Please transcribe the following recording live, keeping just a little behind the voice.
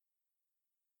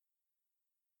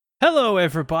Hello,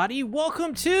 everybody.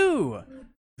 Welcome to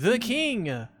the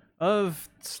King of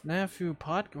SNAFU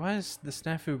Why is the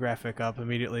SNAFU graphic up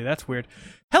immediately? That's weird.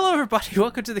 Hello, everybody.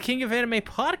 Welcome to the King of Anime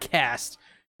podcast,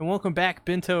 and welcome back,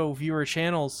 Bento viewer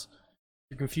channels. If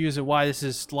you're confused at why this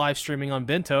is live streaming on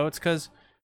Bento, it's because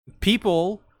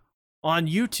people on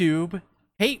YouTube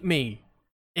hate me,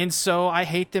 and so I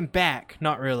hate them back.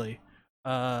 Not really.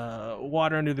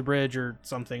 Water under the bridge or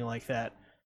something like that.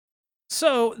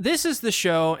 So, this is the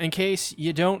show, in case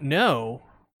you don't know,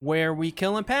 where we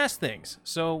kill and pass things.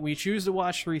 So, we choose to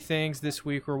watch 3 things. This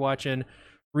week, we're watching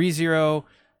ReZero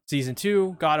Season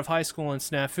 2, God of Highschool, and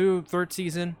SNAFU 3rd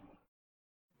Season.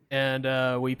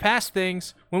 And we pass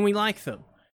things when we like them.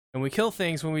 And we kill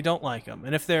things when we don't like them.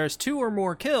 And if there's 2 or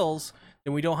more kills,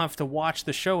 then we don't have to watch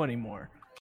the show anymore.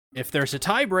 If there's a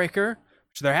tiebreaker,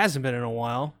 which there hasn't been in a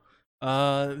while,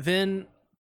 then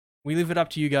we leave it up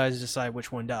to you guys to decide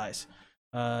which one dies.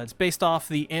 It's based off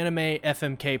the Anime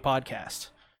FMK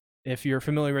podcast, if you're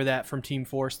familiar with that from Team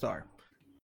 4-Star.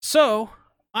 So,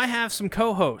 I have some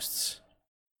co-hosts.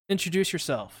 Introduce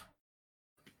yourself.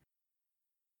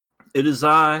 It is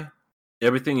I,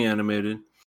 Everything Animated,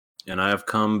 and I have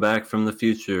come back from the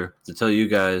future to tell you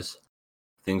guys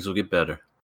things will get better.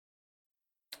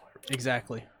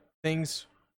 Exactly. Things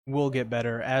will get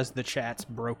better as the chat's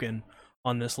broken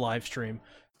on this live stream.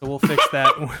 So we'll fix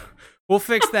that. We'll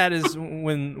fix that as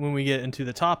when we get into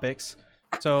the topics.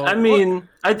 So I mean,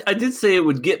 I did say it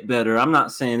would get better. I'm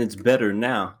not saying it's better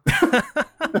now.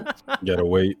 Gotta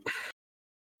wait.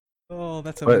 Oh,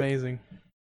 that's amazing.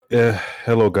 Yeah,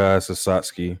 hello guys, it's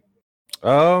Satsuki.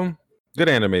 Good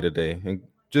anime today, and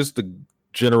just a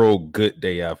general good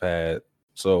day I've had.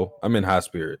 So I'm in high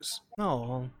spirits.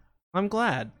 Oh, I'm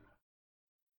glad.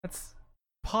 That's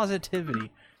positivity.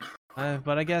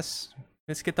 But I guess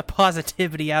let's get the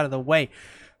positivity out of the way.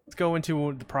 Let's go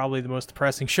into probably the most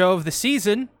depressing show of the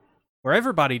season, where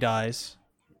everybody dies.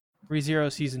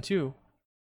 ReZero Season 2.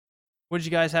 What did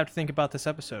you guys have to think about this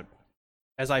episode?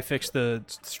 As I fix the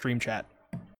stream chat.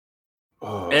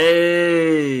 Oh.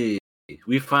 Hey!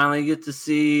 We finally get to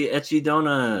see Ecchi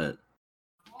Donut.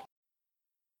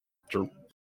 True.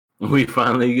 We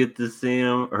finally get to see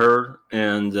her,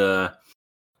 and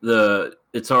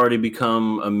it's already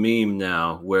become a meme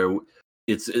now where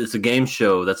it's a game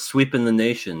show that's sweeping the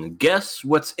nation. Guess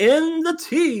what's in the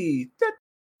tea?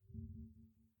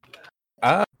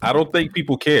 I don't think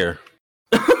people care.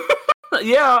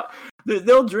 Yeah,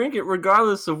 they'll drink it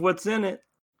regardless of what's in it.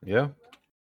 Yeah.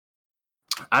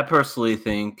 I personally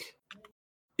think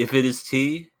if it is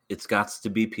tea, it's got to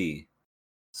be pee.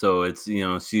 So it's,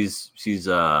 she's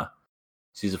a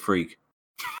freak.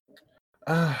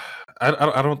 I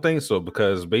don't think so,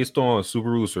 because based on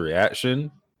Subaru's reaction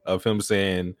of him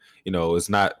saying, it's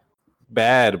not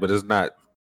bad, but it's not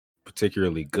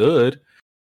particularly good,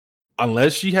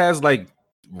 unless she has like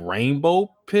rainbow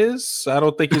piss, I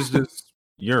don't think it's just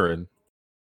urine.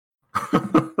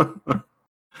 I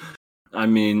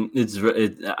mean,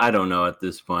 I don't know at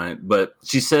this point, but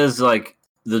she says like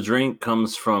the drink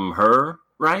comes from her,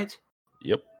 right?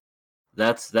 Yep.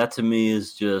 That to me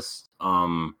is just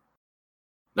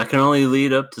that can only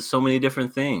lead up to so many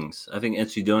different things. I think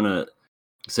Ecchi Donut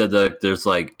said that there's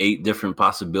like 8 different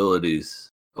possibilities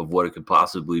of what it could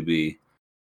possibly be,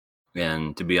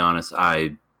 and to be honest,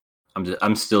 I'm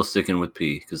still sticking with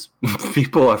pee because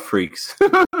people are freaks.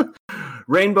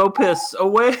 Rainbow piss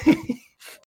away.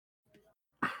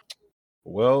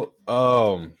 Well,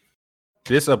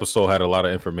 this episode had a lot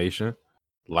of information,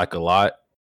 like a lot.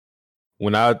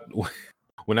 When I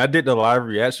did the live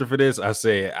reaction for this, I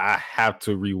said I have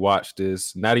to rewatch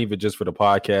this, not even just for the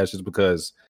podcast, just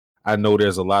because I know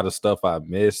there's a lot of stuff I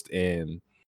missed, and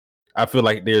I feel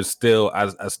like I still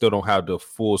don't have the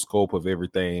full scope of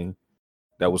everything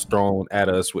that was thrown at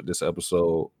us with this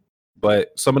episode.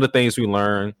 But some of the things we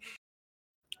learned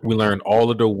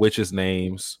all of the witches'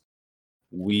 names.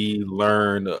 We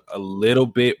learned a little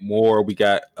bit more. We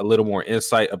got a little more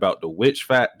insight about the witch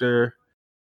factor.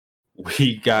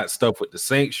 We got stuff with the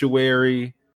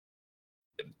sanctuary.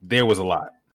 There was a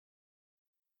lot.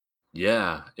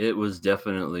 Yeah, it was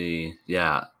definitely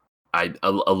a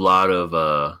lot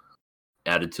of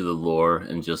added to the lore,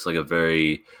 and just like a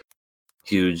very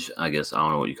huge, I guess, I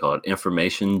don't know what you call it,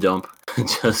 information dump.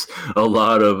 Just a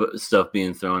lot of stuff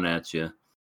being thrown at you.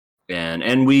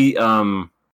 And we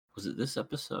was it this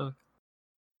episode?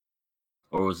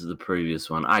 Or was it the previous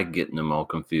one? I get them all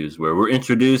confused. Where we're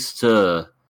introduced to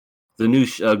the new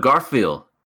Garfield,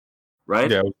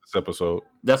 right? Yeah, it was this episode.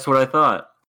 That's what I thought.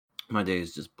 My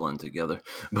days just blend together.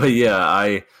 But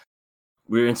yeah,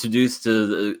 we're introduced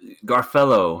to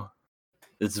Garfello.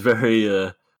 It's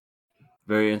very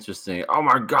Very interesting. Oh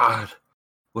my god,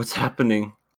 what's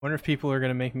happening? Wonder if people are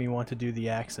gonna make me want to do the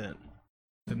accent,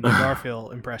 the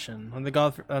Garfield impression on the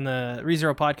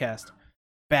ReZero podcast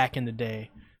back in the day.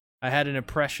 I had an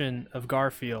impression of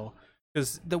Garfield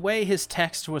because the way his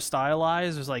text was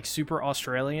stylized was like super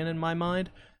Australian in my mind.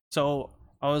 So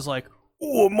I was like,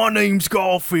 "Oh, my name's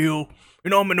Garfield,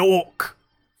 and I'm an orc."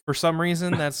 For some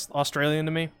reason, that's Australian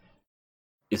to me.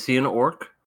 Is he an orc?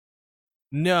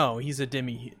 No, he's a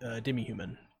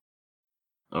demi-human.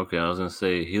 Okay, I was gonna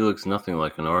say he looks nothing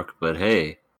like an orc, but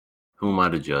hey, who am I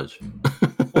to judge?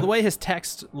 Well, the way his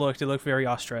text looked, it looked very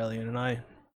Australian, and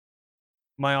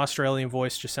my Australian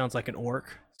voice just sounds like an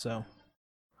orc. So.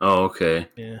 Oh, okay.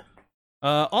 Yeah.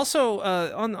 Also,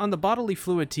 on the bodily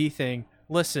fluid tea thing,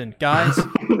 listen, guys,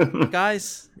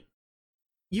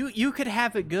 you could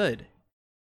have it good,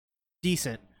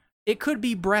 decent. It could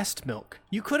be breast milk.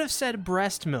 You could have said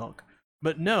breast milk,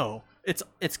 but no,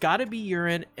 it's got to be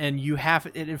urine, and you have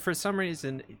it. And for some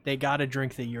reason, they got to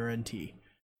drink the urine tea.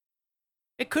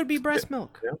 It could be breast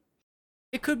milk. Yeah.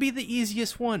 It could be the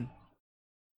easiest one.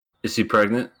 Is she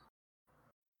pregnant?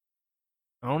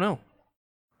 I don't know.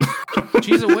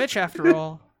 She's a witch after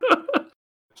all.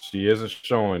 She isn't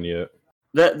showing yet.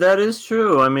 That is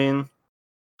true. I mean,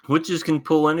 witches can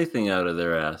pull anything out of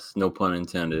their ass. No pun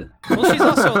intended. Well, she's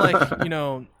also like,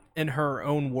 in her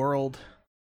own world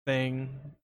thing,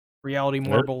 reality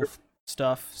marble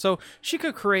stuff. So she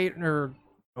could create her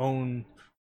own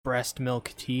breast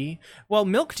milk tea. Well,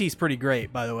 milk tea's pretty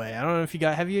great, by the way. I don't know if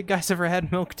have you guys ever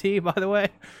had milk tea, by the way?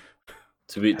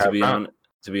 To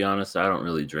be honest, I don't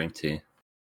really drink tea.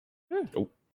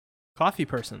 Coffee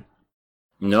person.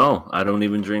 No, I don't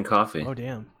even drink coffee. Oh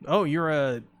damn. Oh, you're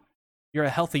a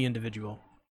healthy individual.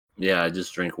 Yeah, I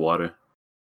just drink water.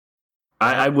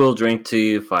 I will drink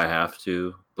tea if I have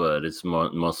to, but it's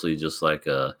mostly just like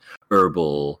a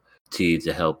herbal tea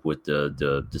to help with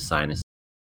the sinus.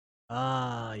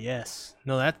 Ah, yes.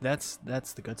 No, that's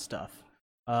the good stuff.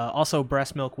 Also,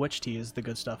 breast milk witch tea is the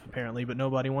good stuff apparently, but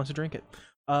nobody wants to drink it.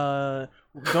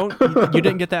 You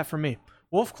didn't get that from me.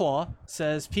 Wolfclaw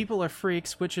says people are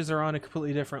freaks, witches are on a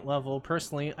completely different level.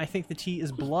 Personally, I think the tea is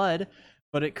blood,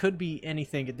 but it could be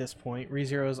anything at this point.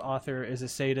 ReZero's author is a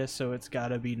sadist, so it's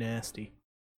gotta be nasty.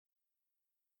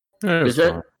 Is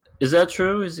that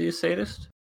true? Is he a sadist?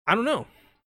 I don't know.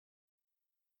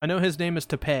 I know his name is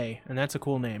Tepe, and that's a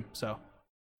cool name, so.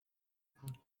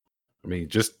 I mean,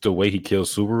 just the way he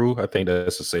kills Subaru, I think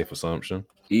that's a safe assumption.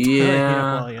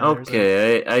 Yeah.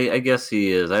 Okay. I guess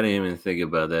he is. I didn't even think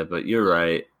about that, but you're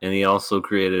right. And he also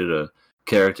created a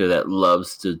character that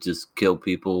loves to just kill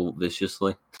people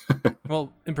viciously.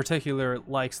 Well, in particular,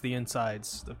 likes the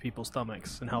insides of people's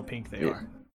stomachs and how pink they are.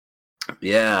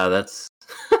 Yeah, that's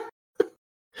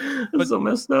so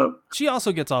messed up. She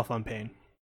also gets off on pain.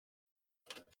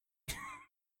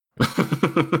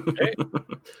 Hey.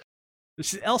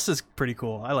 Elsa's pretty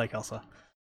cool. I like Elsa.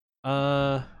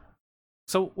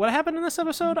 So what happened in this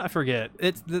episode? I forget.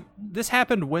 This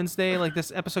happened Wednesday. Like,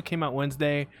 this episode came out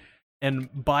Wednesday, and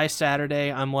by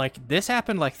Saturday, I'm like, this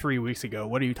happened like 3 weeks ago.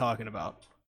 What are you talking about?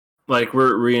 Like,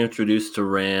 we're reintroduced to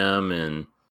Ram and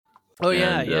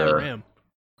Ram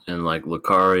and like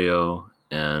Lucario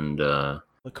and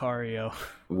Lucario,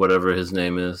 whatever his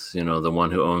name is. The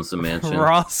one who owns the mansion.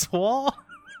 Roswell.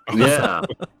 Yeah.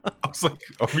 I was like,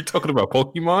 are we talking about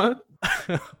Pokemon?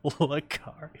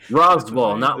 Lucario.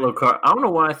 Roswell, not Lucario. I don't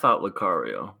know why I thought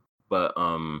Lucario, but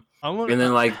and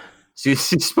then like she's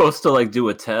supposed to like do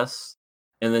a test,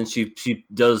 and then she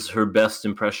does her best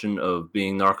impression of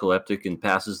being narcoleptic and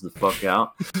passes the fuck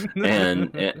out,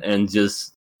 and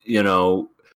just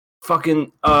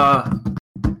fucking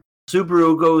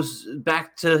Subaru goes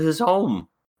back to his home.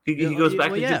 He goes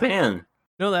back to Japan.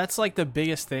 No, that's like the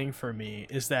biggest thing for me,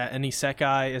 is that an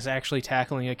isekai is actually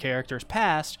tackling a character's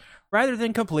past rather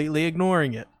than completely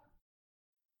ignoring it.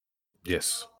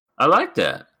 Yes. I like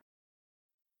that.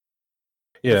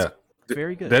 Yeah. It's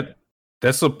very good.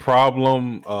 That's a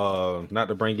problem, not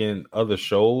to bring in other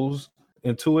shows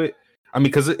into it. I mean,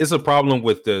 because it's a problem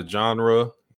with the genre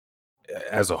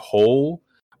as a whole,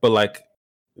 but like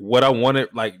what I wanted,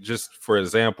 like, just for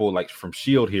example, like from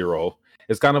Shield Hero,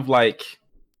 it's kind of like,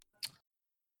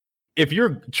 if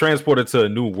you're transported to a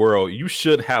new world, you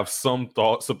should have some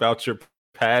thoughts about your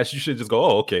past. You should just go,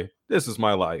 oh, okay, this is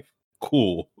my life.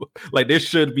 Cool. Like, there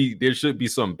should be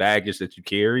some baggage that you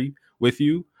carry with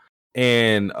you.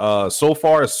 And so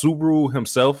far, Subaru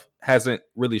himself hasn't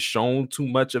really shown too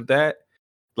much of that.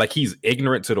 Like, he's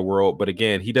ignorant to the world, but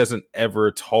again, he doesn't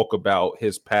ever talk about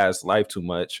his past life too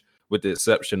much, with the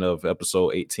exception of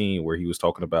episode 18, where he was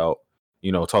talking about,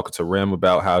 talking to Rem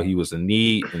about how he was in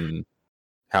need and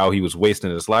how he was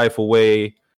wasting his life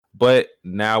away. But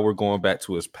now we're going back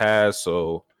to his past.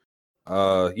 So,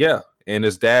 yeah. And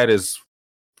his dad is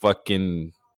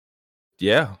fucking,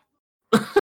 yeah.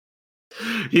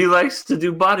 He likes to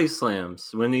do body slams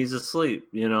when he's asleep.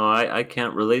 You know, I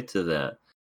can't relate to that.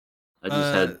 I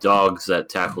just had dogs that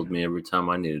tackled me every time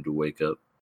I needed to wake up.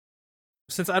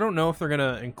 Since I don't know if they're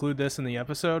gonna include this in the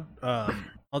episode,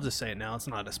 I'll just say it now. It's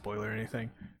not a spoiler or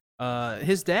anything.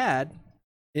 His dad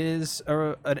is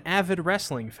an avid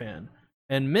wrestling fan,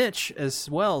 and Mitch as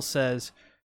well says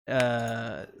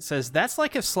that's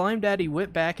like if Slime Daddy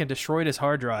went back and destroyed his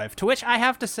hard drive. To which I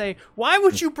have to say, why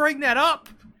would you bring that up?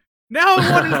 Now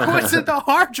I want to know what's in the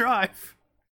hard drive.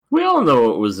 We all know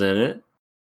what was in it.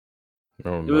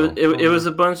 Oh, no. It was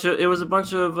a bunch of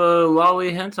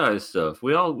lolly hentai stuff.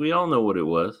 We all know what it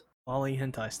was. Lolly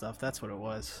hentai stuff. That's what it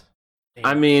was. Damn.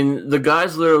 I mean, the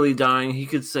guy's literally dying. He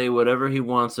could say whatever he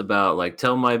wants about, like,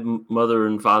 tell my mother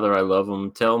and father I love them.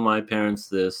 Tell my parents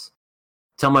this.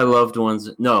 Tell my loved ones.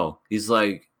 No, he's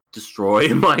like, destroy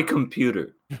my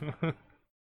computer.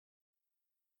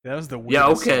 That was the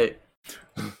weirdest. Yeah, okay.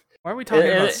 Why are we talking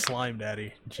about Slime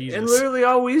Daddy? Jesus. And literally,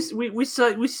 all we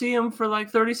see him for like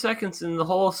 30 seconds in the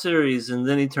whole series, and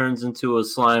then he turns into a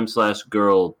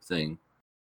slime/girl thing.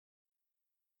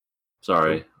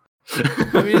 Sorry.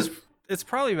 I mean, it's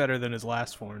probably better than his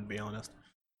last form, to be honest.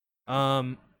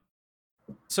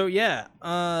 So yeah.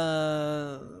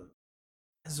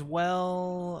 As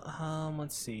well,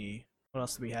 let's see. What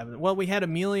else do we have? Well, we had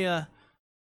Amelia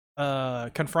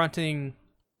confronting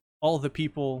all the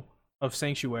people of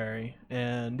Sanctuary,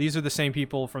 and these are the same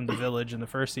people from the village in the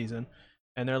first season,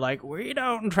 and they're like, we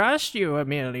don't trust you,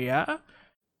 Amelia.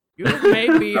 You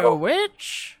may be a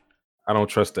witch. I don't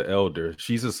trust the elder.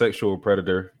 She's a sexual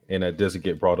predator, and that doesn't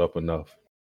get brought up enough.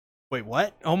 Wait,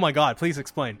 what? Oh my god, please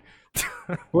explain.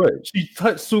 What? She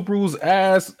touched Subaru's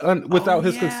ass without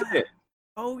his consent.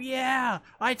 Oh yeah,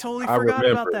 I totally forgot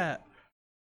about that.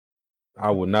 I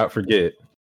will not forget.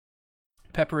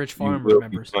 Pepperidge Farm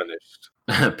remembers.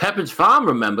 Pepperidge Farm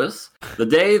remembers the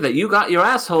day that you got your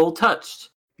asshole touched.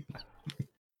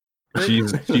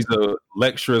 She's a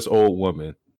lecturous old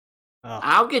woman. Oh.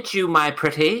 I'll get you, my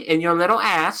pretty, and your little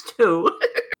ass too.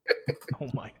 Oh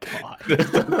my god.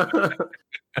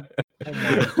 Oh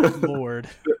my lord.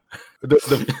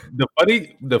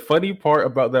 The funny part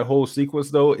about that whole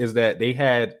sequence though is that they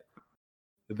had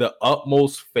the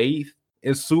utmost faith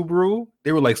in Subaru.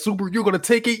 They were like, Subaru, you're gonna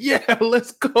take it? Yeah,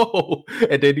 let's go.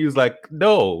 And then he was like,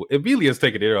 no, Amelia's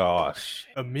taking it. Oh shit.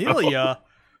 Amelia?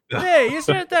 Hey,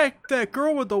 isn't that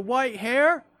girl with the white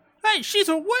hair? Hey, she's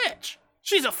a witch.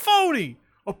 She's a phony.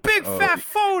 A big fat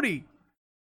phony.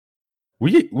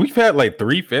 We've had like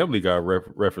 3 Family Guy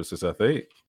references, I think.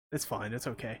 It's fine. It's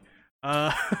okay.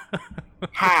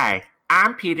 Hi,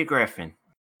 I'm Peter Griffin,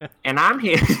 and I'm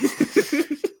here.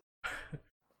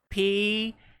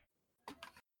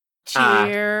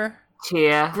 Cheer.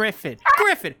 Griffin.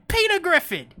 Peter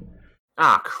Griffin.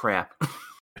 Ah, crap.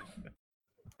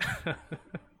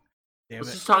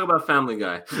 Let's just talk about Family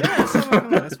Guy. Yeah,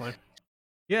 that's fine.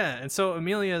 Yeah, and so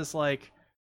Amelia's like,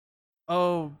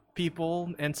 oh,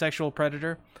 people and sexual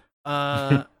predator.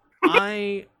 I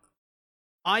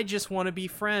just want to be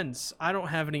friends. I don't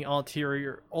have any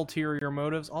ulterior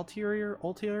motives. Ulterior?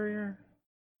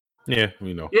 Yeah,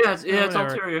 we know. Yeah, it's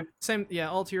ulterior. Same, yeah,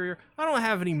 ulterior. I don't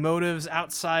have any motives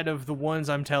outside of the ones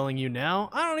I'm telling you now.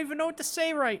 I don't even know what to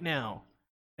say right now.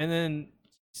 And then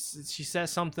she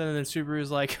says something, and then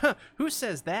Subaru's like, huh, who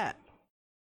says that?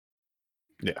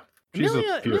 Yeah.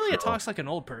 Amelia talks like an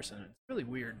old person. It's really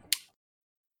weird.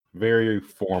 Very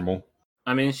formal.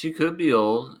 I mean, she could be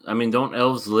old. I mean, don't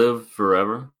elves live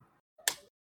forever?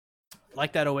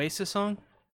 Like that Oasis song?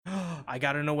 I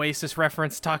got an Oasis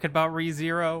reference talking about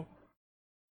ReZero.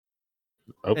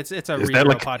 Oh, it's a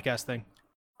ReZero podcast thing.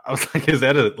 I was like, is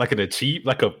that a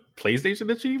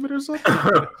PlayStation achievement or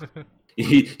something?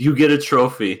 You get a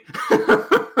trophy.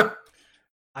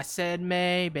 I said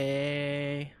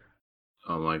maybe.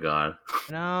 Oh my god.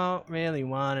 I don't really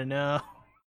want to know.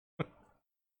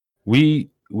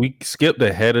 We skipped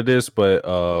ahead of this, but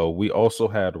we also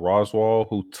had Roswell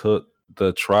who took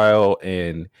the trial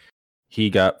and he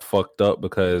got fucked up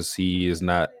because he's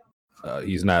not a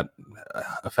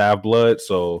half blood.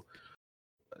 So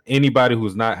anybody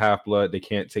who's not half blood, they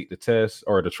can't take the test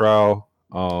or the trial.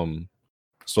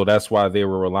 So that's why they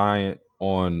were reliant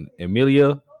on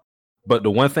Amelia. But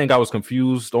the one thing I was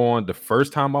confused on the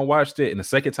first time I watched it and the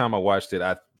second time I watched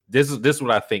it, this is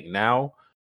what I think now.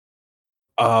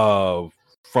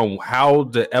 From how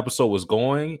the episode was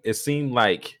going, it seemed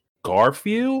like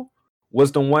Garfield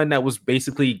was the one that was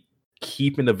basically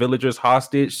keeping the villagers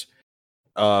hostage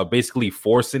basically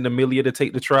forcing Amelia to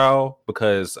take the trial,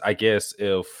 because I guess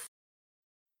if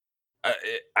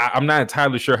I'm not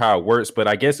entirely sure how it works, but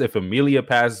I guess if Amelia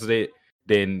passes it,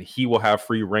 then he will have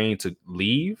free reign to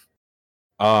leave.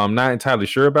 I'm not entirely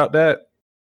sure about that,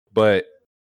 but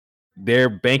they're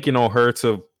banking on her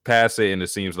to pass it, and it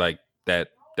seems like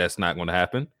that's not going to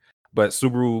happen. But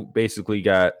Subaru basically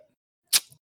got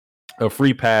a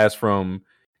free pass from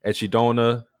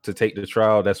Echidona to take the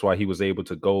trial. That's why he was able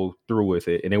to go through with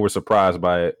it, and they were surprised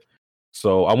by it.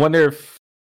 So I wonder if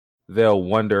they'll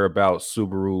wonder about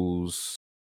Subaru's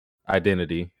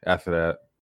identity after that.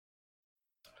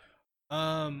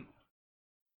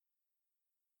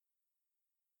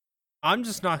 I'm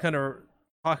just not gonna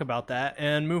talk about that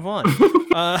and move on.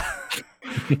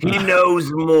 He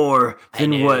knows more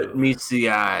than what meets the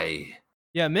eye.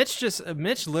 Yeah, Mitch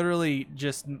literally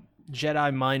just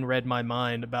Jedi mind read my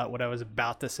mind about what I was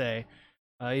about to say.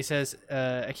 He says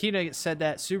Akina said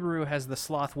that Subaru has the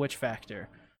sloth witch factor,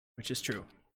 which is true.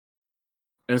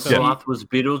 And sloth was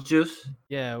Beetlejuice?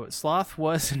 Yeah, sloth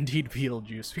was indeed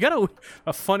Beetlejuice. We got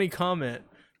a funny comment.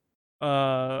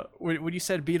 When you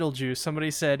said Beetlejuice,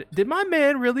 somebody said, "Did my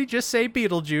man really just say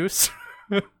Beetlejuice?"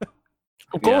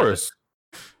 Of course.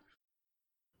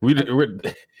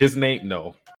 His name,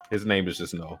 no. His name is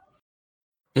just no.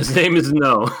 His name is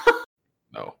No.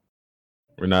 No.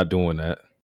 We're not doing that.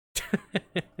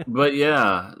 But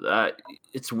yeah,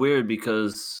 it's weird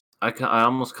because I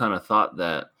almost kind of thought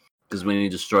that, because when he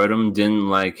destroyed him, didn't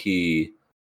like he,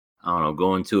 I don't know,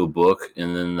 go into a book,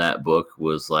 and then that book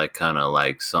was like kind of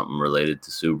like something related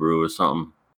to Subaru or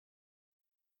something.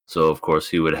 So of course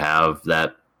he would have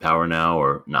that power now,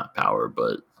 or not power,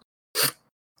 but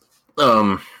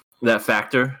that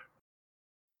factor.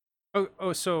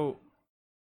 Oh, so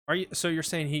you're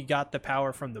saying he got the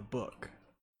power from the book?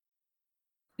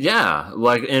 Yeah,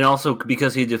 like, and also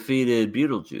because he defeated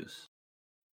Beetlejuice.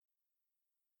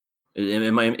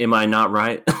 Am I not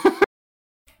right?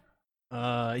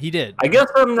 He did. I guess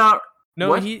I'm not. No,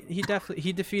 what? he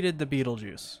definitely defeated the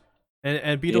Beetlejuice,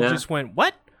 and Beetlejuice went,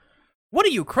 "What? What are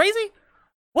you, crazy?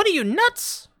 What are you,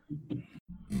 nuts?"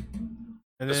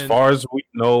 And as far as we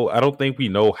know, I don't think we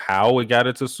know how it got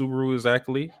into Subaru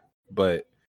exactly, but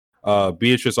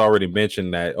Beatrice already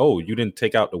mentioned that. Oh, you didn't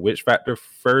take out the witch factor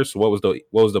first. What was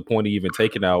the point of even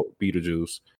taking out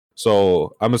Beetlejuice?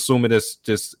 So I'm assuming it's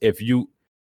just if you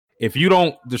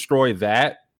don't destroy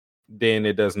that, then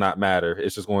it does not matter.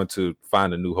 It's just going to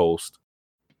find a new host.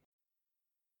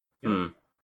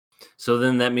 So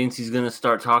then that means he's going to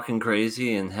start talking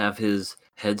crazy and have his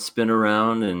head spin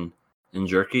around and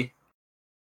jerky.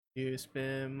 You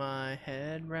spin my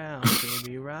head round,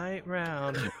 baby, right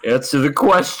round. Answer the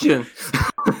question.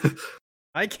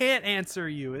 I can't answer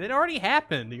you. It already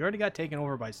happened. You already got taken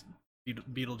over by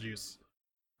Beetlejuice.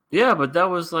 Yeah, but that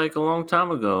was like a long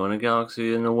time ago in a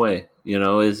galaxy in a way. You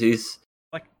know, he's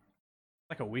like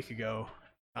a week ago,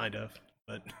 kind of.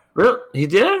 But really, he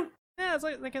did? Yeah, it's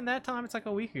like in that time. It's like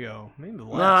a week ago, maybe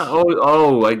less.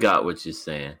 Oh, I got what you're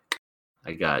saying.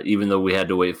 Even though we had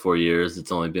to wait 4 years,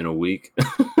 it's only been a week.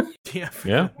 Yeah.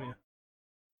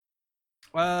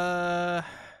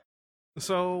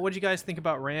 So what do you guys think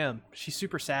about Ram? She's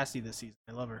super sassy this season.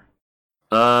 I love her.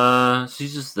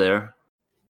 She's just there.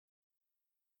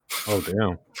 Oh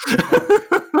damn.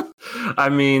 I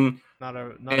mean, not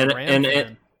a Ram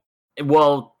fan.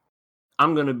 Well,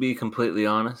 I'm gonna be completely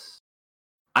honest.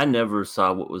 I never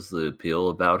saw what was the appeal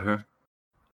about her.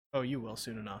 Oh, you will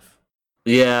soon enough.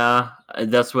 Yeah,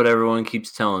 that's what everyone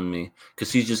keeps telling me.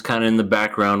 Because she's just kind of in the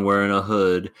background wearing a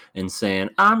hood and saying,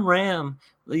 "I'm Ram,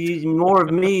 more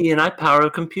of me, and I power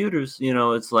computers." You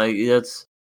know, it's like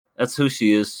that's who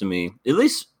she is to me. At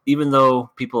least, even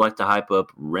though people like to hype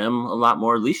up Rem a lot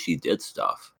more, at least she did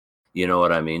stuff. You know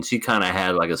what I mean? She kind of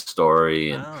had like a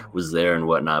story and was there and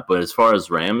whatnot. But as far as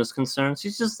Ram is concerned,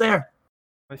 she's just there.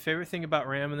 My favorite thing about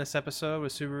Ram in this episode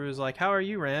was Subaru was like, "How are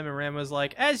you, Ram?" And Ram was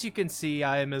like, "As you can see,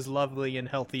 I am as lovely and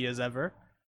healthy as ever."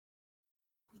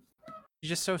 She's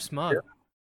just so smug.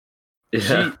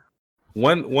 Yeah.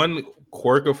 One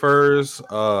quirk of hers,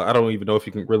 I don't even know if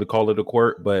you can really call it a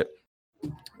quirk, but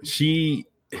she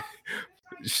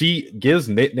gives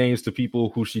nicknames to people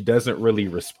who she doesn't really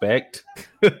respect.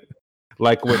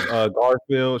 Like with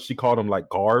Garfield, she called him like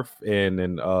Garf, and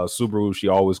then Subaru, she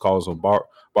always calls him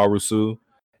Barusu.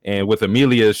 And with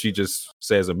Amelia, she just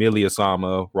says Amelia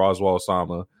Sama, Roswell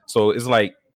Sama. So it's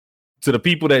like to the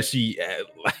people that she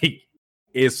like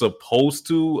is supposed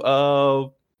to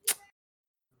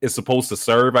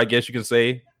serve, I guess you can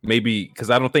say. Maybe because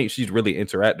I don't think she's really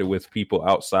interacted with people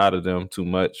outside of them too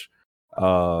much.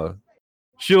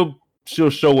 She'll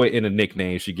show it in a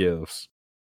nickname she gives.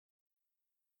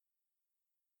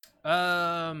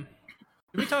 Did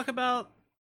we talk about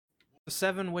the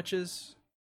 7 witches?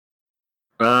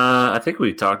 I think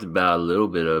we talked about a little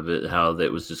bit of it, how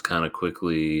that was just kind of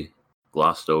quickly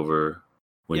glossed over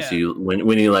when Yeah.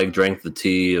 when he like drank the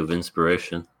tea of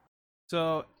inspiration.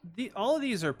 So all of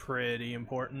these are pretty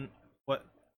important. What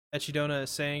Echidona is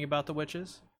saying about the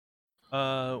witches.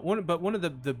 One of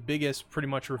the biggest pretty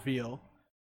much reveal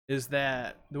is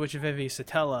that the Witch of Vivi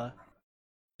Satella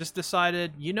just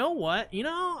decided, you know what?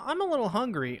 I'm a little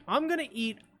hungry. I'm gonna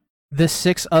eat the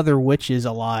 6 other witches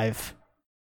alive.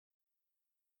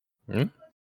 Hmm?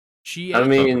 She I ate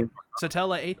mean, them.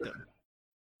 Satella ate them.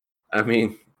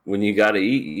 when you gotta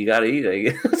eat, you gotta eat, I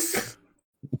guess.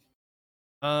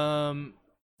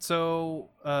 So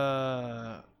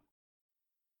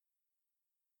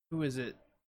who is it?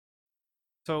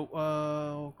 So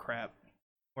oh crap.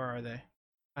 Where are they?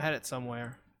 I had it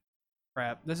somewhere.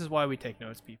 Crap. This is why we take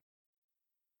notes, people.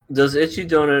 Does Itchy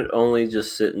Donut only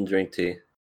just sit and drink tea?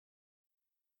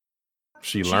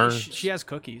 She learns. She has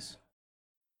cookies.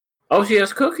 Oh, she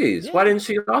has cookies. Yeah. Why didn't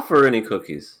she offer any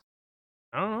cookies?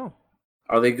 I don't know.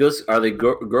 Are they good? Are they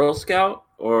Girl Scout?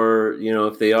 Or,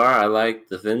 if they are, I like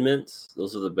the Thin Mints.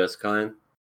 Those are the best kind.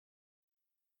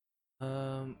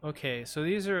 Okay, so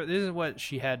this is what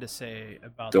she had to say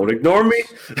about Don't the ignore me.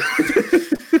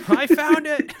 witches. I found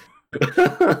it.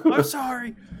 I'm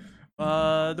sorry.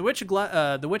 The witch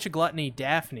of gluttony,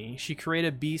 Daphne. She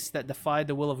created beasts that defied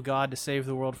the will of God to save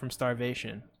the world from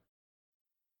starvation.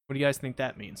 What do you guys think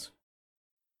that means?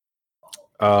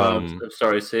 I'm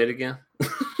sorry, say it again.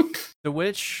 The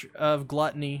witch of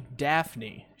gluttony,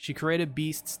 Daphne. She created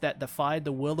beasts that defied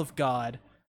the will of God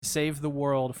to save the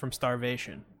world from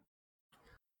starvation.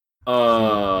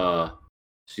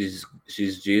 She's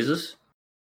Jesus.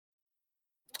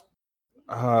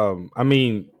 I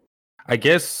mean, I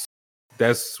guess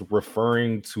that's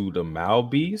referring to the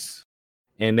Malbees,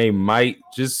 and they might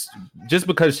just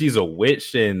because she's a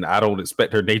witch and I don't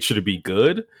expect her nature to be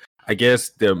good. I guess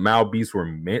the Malbees were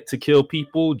meant to kill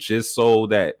people just so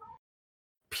that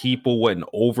people wouldn't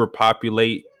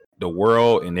overpopulate the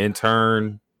world and in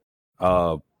turn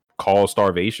cause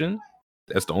starvation.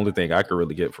 That's the only thing I could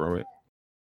really get from it.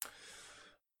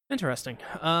 Interesting.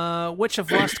 Witch of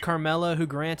Lust, Carmela, who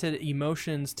granted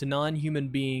emotions to non-human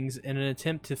beings in an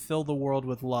attempt to fill the world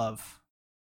with love.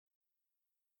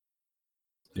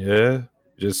 Yeah,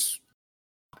 just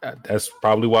that's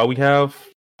probably why we have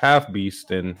half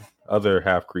beast and other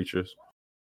half creatures.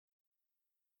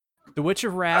 The Witch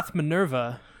of Wrath,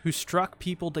 Minerva, who struck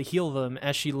people to heal them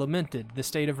as she lamented the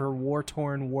state of her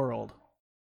war-torn world.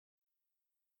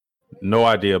 No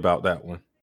idea about that one.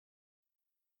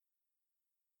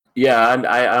 Yeah,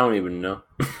 I don't even know.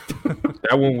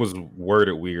 That one was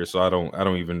worded weird, so I don't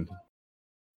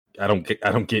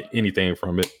get anything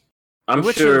from it. I'm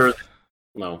The sure.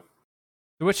 No.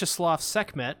 The Witch of Sloth,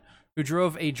 Sekhmet, who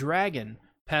drove a dragon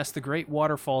past the great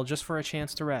waterfall just for a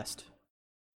chance to rest.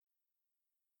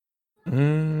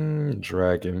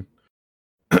 Dragon.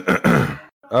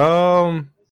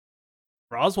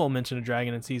 Roswell mentioned a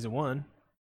dragon in season 1.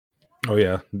 Oh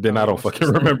yeah. Then I don't fucking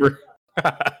remember.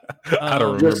 I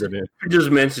don't remember that.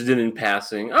 Just mentioned it in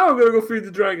passing. Oh, I'm gonna go feed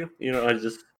the dragon. I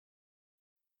just.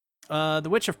 The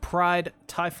Witch of Pride,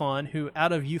 Typhon, who,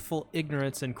 out of youthful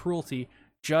ignorance and cruelty,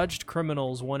 judged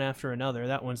criminals one after another.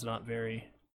 That one's not very...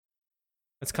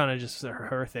 That's kind of just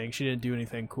her thing. She didn't do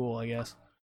anything cool, I guess.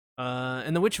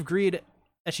 And the Witch of Greed,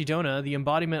 Echidona, the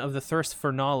embodiment of the thirst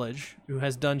for knowledge, who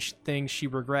has done things she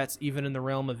regrets even in the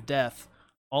realm of death,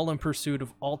 all in pursuit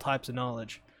of all types of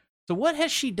knowledge. So what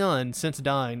has she done since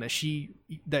dying that she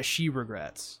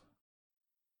regrets?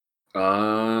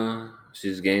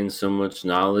 She's gained so much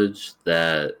knowledge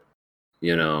that,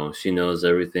 she knows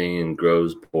everything and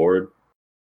grows bored.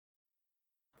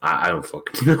 I don't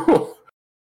fucking know.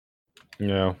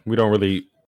 Yeah, we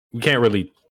can't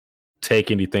really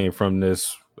take anything from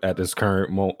this at this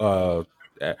current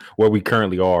where we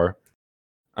currently are.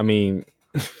 I mean,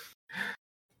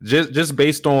 just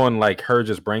based on like her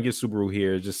just bringing Subaru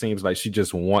here, it just seems like she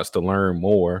just wants to learn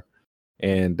more,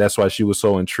 and that's why she was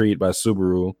so intrigued by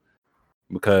Subaru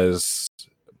because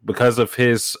of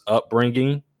his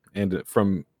upbringing and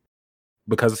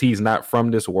because he's not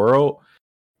from this world.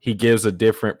 He gives a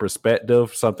different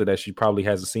perspective, something that she probably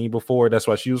hasn't seen before. That's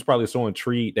why she was probably so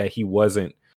intrigued that he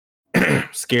wasn't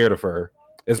scared of her.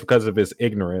 It's because of his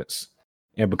ignorance.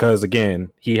 And because,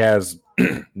 again, he has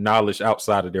knowledge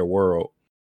outside of their world.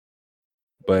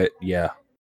 But, yeah,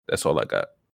 that's all I got.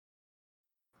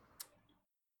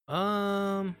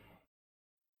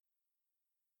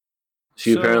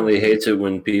 She apparently hates it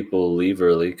when people leave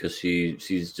early because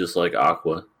she's just like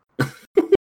Aqua.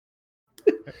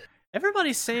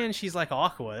 Everybody's saying she's like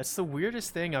Aqua. That's the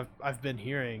weirdest thing I've been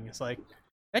hearing. It's like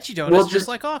Echidona's Well, just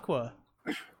like Aqua.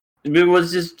 It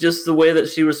was just the way that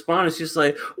she responded. She's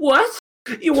like, "What?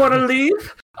 You want to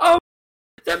leave? Oh,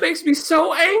 that makes me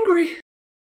so angry."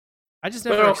 I just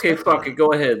never. But okay, fuck it.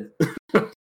 Go ahead.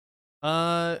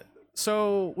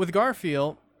 So with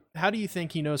Garfield, how do you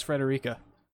think he knows Frederica?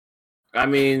 I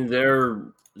mean, they're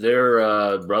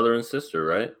brother and sister,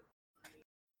 right?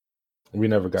 We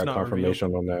never got not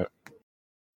confirmation on that.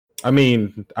 I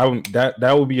mean,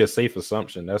 that would be a safe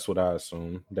assumption. That's what I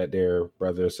assume, that they're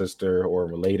brother or sister or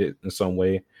related in some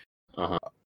way.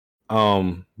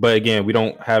 But again, we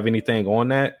don't have anything on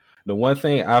that. The one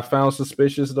thing I found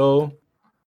suspicious though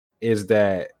is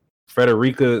that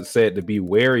Frederica said to be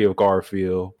wary of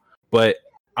Garfield, but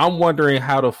I'm wondering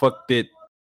how the fuck did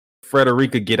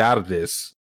Frederica get out of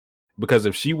this? Because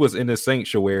if she was in the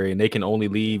sanctuary and they can only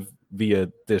leave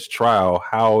via this trial,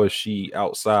 how is she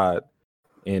outside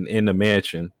and in the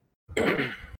mansion?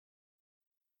 Yep,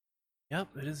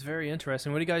 it is very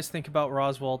interesting. What do you guys think about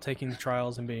Roswell taking the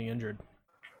trials and being injured?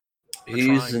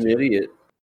 He's an idiot.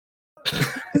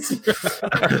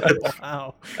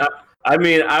 Wow. I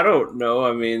mean, I don't know.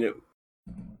 I mean,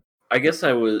 I guess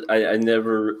I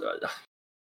never.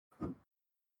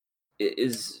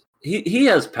 He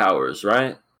has powers,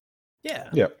 right? Yeah.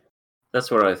 Yep. That's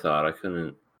what I thought. I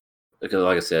couldn't. Because,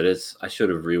 like I said, I should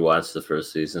have rewatched the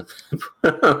first season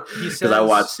because I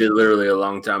watched it literally a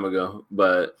long time ago.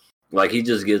 But like, he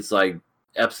just gets like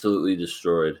absolutely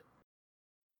destroyed.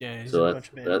 Yeah, he's a bunch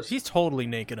of bandits. He's totally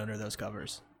naked under those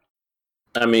covers.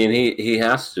 I mean, he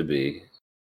has to be.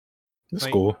 That's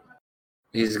cool.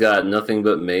 He's got nothing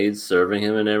but maids serving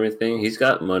him and everything. He's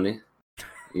got money.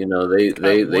 You know, they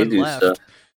do stuff.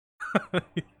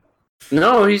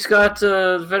 No, he's got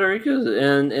Federica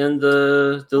and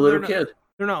the little kid.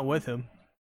 They're not with him.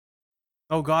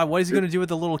 Oh God, what is he going to do with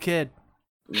the little kid?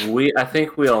 I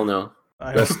think we all know.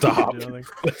 Let's stop.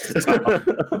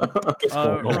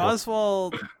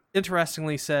 Roswell,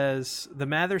 interestingly, says the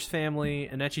Mathers family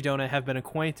and Echidona have been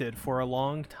acquainted for a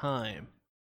long time.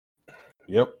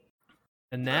 Yep.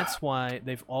 And that's why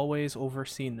they've always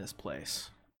overseen this place.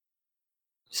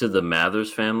 You said the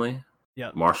Mathers family?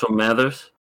 Yeah. Marshall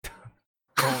Mathers?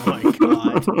 Oh my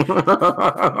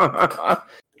God.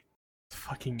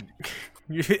 Fucking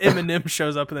Eminem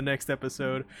shows up in the next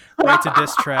episode. Writes a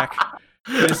diss track.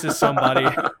 This is somebody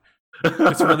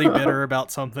that's really bitter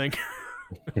about something.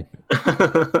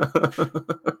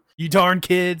 You darn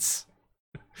kids.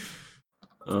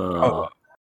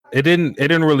 It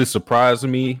didn't really surprise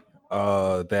me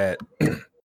that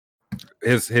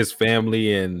his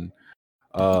family and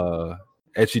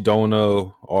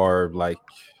Echidona are like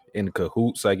in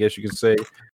cahoots, I guess you could say,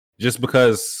 just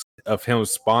because of him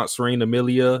sponsoring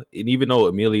Amelia. And even though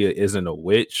Amelia isn't a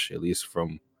witch, at least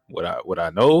from what I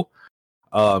know,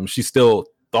 she's still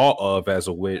thought of as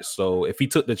a witch. So if he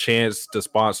took the chance to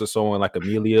sponsor someone like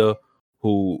Amelia,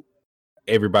 who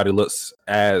everybody looks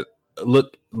at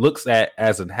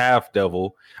as a half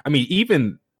devil, I mean,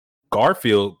 even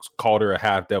Garfield called her a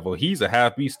half devil. He's a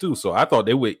half beast too. So I thought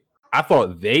they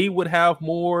would have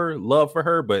more love for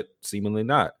her, but seemingly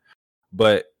not.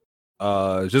 But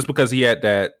just because he had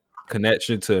that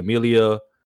connection to Amelia,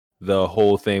 the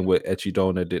whole thing with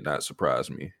Echidona did not surprise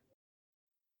me.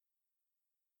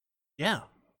 Yeah.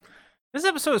 This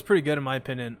episode is pretty good in my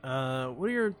opinion.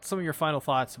 What are some of your final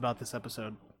thoughts about this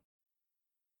episode?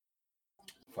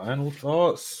 Final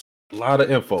thoughts? A lot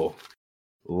of info.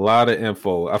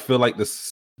 I feel like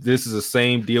this is the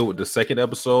same deal with the second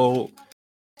episode.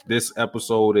 This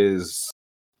episode is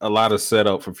a lot of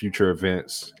setup for future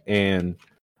events, and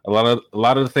a lot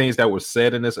of the things that were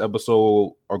said in this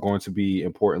episode are going to be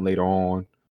important later on.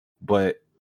 But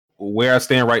where I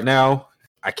stand right now,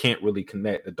 I can't really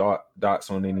connect the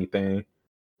dots on anything.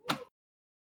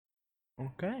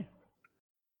 Okay.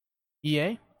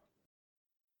 EA?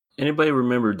 Anybody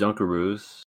remember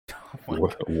Dunkaroos?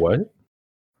 What?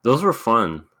 Those were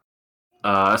fun.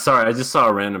 Sorry, I just saw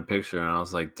a random picture and I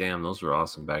was like, damn, those were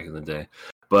awesome back in the day.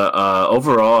 But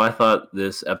overall, I thought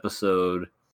this episode,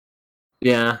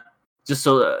 yeah, just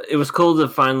so it was cool to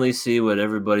finally see what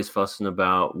everybody's fussing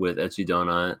about with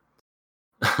Echidona.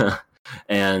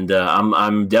 And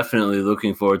I'm definitely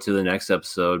looking forward to the next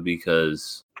episode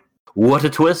because what a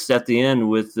twist at the end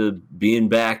with the being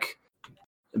back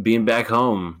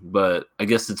home. But I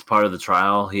guess it's part of the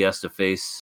trial. He has to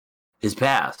face his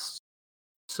past.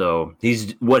 So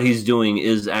what he's doing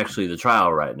is actually the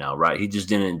trial right now, right? He just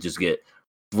didn't just get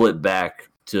flipped back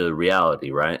to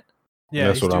reality, right? Yeah,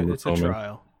 that's what I'm it's a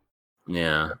trial.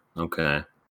 Yeah. Okay.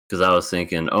 because I was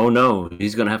thinking, oh no,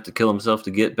 he's gonna have to kill himself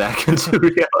to get back into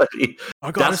reality.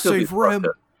 I gotta save Rem.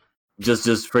 Just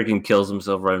freaking kills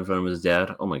himself right in front of his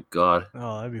dad. Oh my god.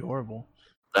 Oh, that'd be horrible.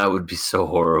 That would be so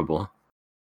horrible.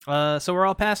 So we're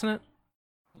all passing it?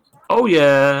 Oh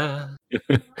yeah.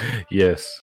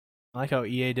 Yes. I like how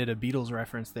EA did a Beatles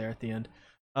reference there at the end.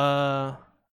 So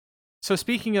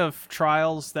speaking of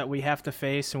trials that we have to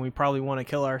face and we probably want to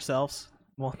kill ourselves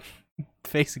while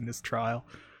facing this trial.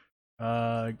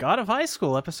 God of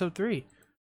Highschool, episode 3.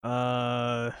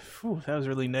 That was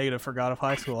really negative for God of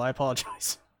Highschool. I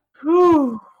apologize.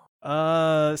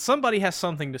 Somebody has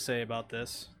something to say about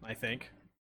this, I think.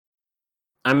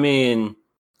 I mean,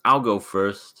 I'll go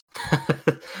first.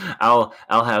 I'll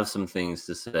have some things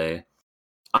to say.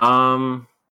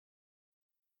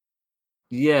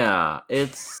 Yeah,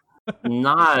 it's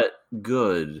not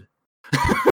good.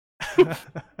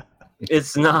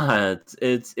 It's not.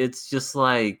 It's just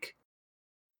like,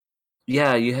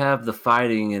 yeah, you have the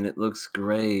fighting and it looks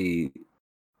great,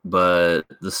 but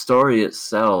the story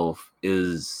itself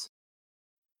is,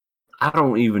 I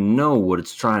don't even know what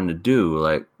it's trying to do.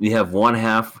 Like, you have one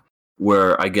half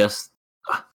where I guess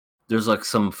there's like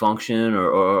some function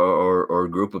or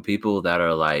group of people that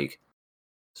are like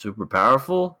super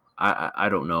powerful. I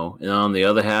don't know. And on the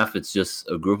other half, it's just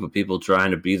a group of people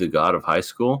trying to be the god of high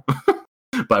school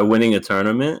by winning a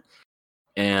tournament.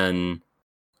 And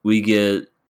we get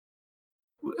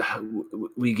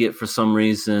for some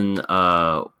reason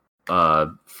what's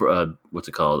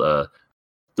it called,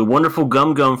 the wonderful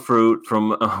gum fruit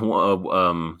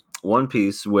from One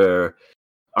Piece, where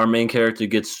our main character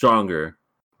gets stronger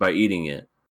by eating it.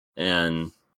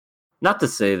 And not to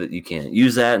say that you can't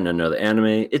use that in another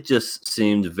anime, it just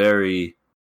seemed very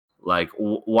like,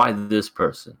 why this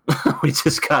person? We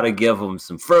just gotta give him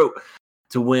some fruit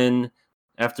to win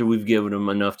after we've given him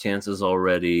enough chances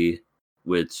already,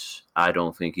 which I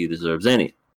don't think he deserves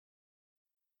any.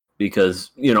 Because,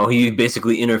 he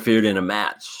basically interfered in a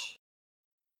match.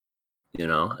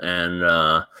 And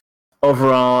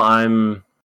overall,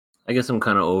 I guess I'm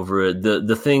kind of over it.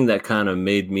 The thing that kind of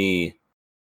made me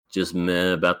just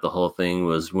meh about the whole thing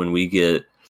was when we get,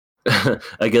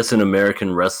 I guess, an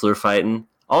American wrestler fighting.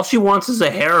 All she wants is a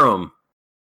harem.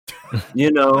 She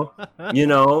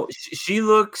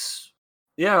looks,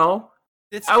 I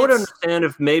would understand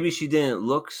if maybe she didn't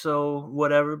look so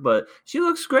whatever, but she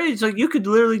looks great. It's like you could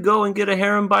literally go and get a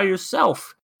harem by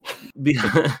yourself. Be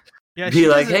like,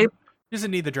 hey, she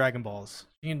doesn't need the Dragon Balls.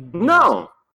 No.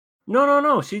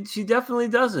 She definitely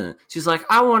doesn't. She's like,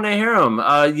 I want to hear him.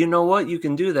 You know what? You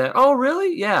can do that. Oh,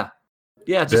 really? Yeah.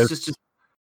 Just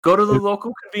go to the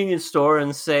local convenience store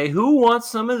and say, who wants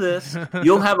some of this?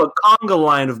 You'll have a conga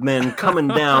line of men coming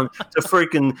down to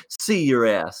freaking see your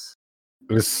ass.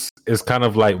 It's kind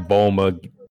of like Bulma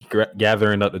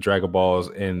gathering up the Dragon Balls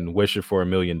and wishing for $1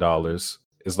 million.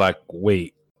 It's like,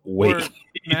 wait. Or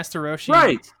Master Roshi,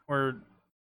 right? Or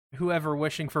whoever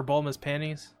wishing for Bulma's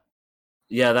panties.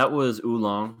 Yeah, that was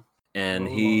Oolong, and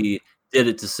he did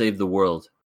it to save the world.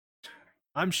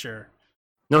 I'm sure.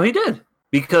 No, he did,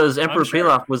 because Emperor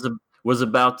Pilaf was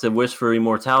about to wish for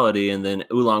immortality, and then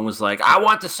Oolong was like, "I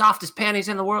want the softest panties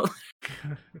in the world."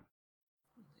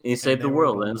 He saved the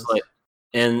world, and it's like,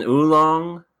 and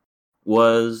Oolong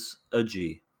was a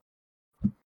G.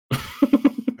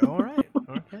 All right,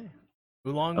 okay.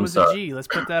 Oolong was a G. Let's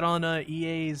put that on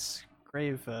EA's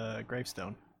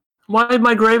gravestone. Why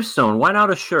my gravestone? Why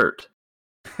not a shirt?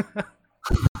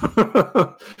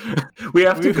 We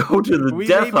have to go to the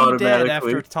death automatically. Dead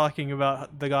after talking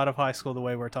about the God of Highschool the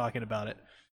way we're talking about it.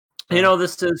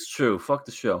 This is true. Fuck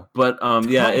the show. But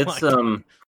yeah, it's I don't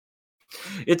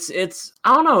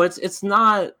know. It's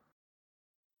not.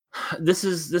 This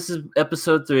is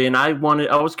episode 3, and I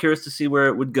was curious to see where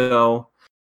it would go.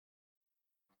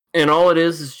 And all it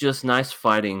is just nice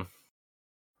fighting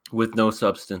with no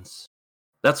substance.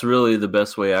 That's really the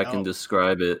best way I can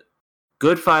describe it.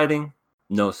 Good fighting,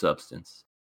 no substance.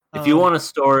 If you want a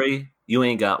story, you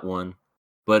ain't got one.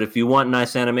 But if you want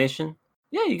nice animation,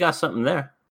 yeah, you got something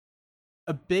there.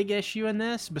 A big issue in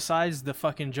this, besides the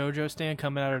fucking JoJo stand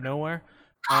coming out of nowhere.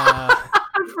 I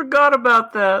forgot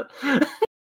about that.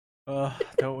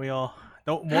 Don't we all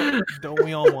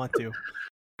want to?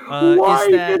 Why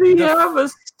did he have a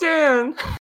stand?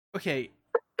 Okay,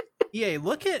 EA,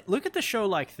 look at the show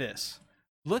like this.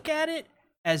 Look at it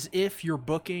as if you're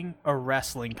booking a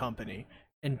wrestling company,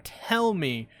 and tell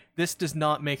me this does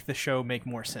not make the show make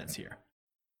more sense here.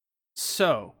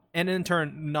 So, and in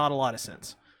turn, not a lot of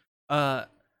sense. The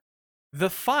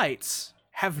fights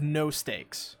have no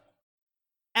stakes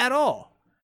at all,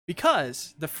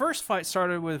 because the first fight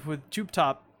started with Tube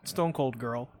Top Stone Cold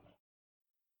Girl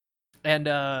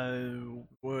and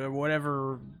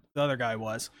whatever the other guy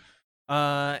was,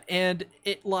 and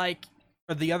it like,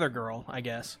 or the other girl, I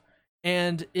guess,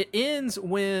 and it ends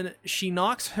when she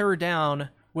knocks her down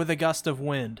with a gust of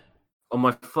wind. Oh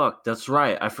my fuck, that's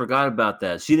right. I forgot about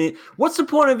that. She didn't. What's the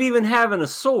point of even having a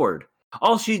sword?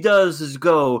 All she does is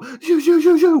go shoo shoo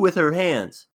shoo shoo with her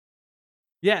hands.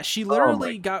 Yeah, she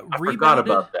literally got I rebounded. forgot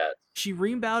about that. She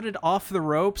rebounded off the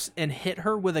ropes and hit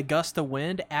her with a gust of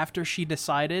wind after she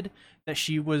decided that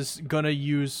she was gonna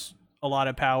use a lot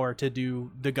of power to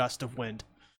do the gust of wind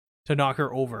to knock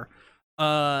her over.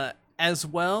 As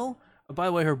well, by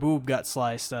the way, her boob got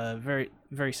sliced. Very,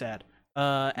 very sad.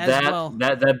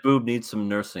 That boob needs some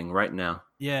nursing right now.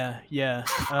 Yeah.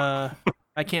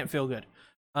 I can't feel good.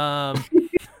 And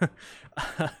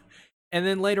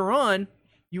then later on,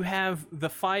 you have the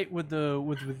fight with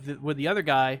the other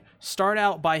guy start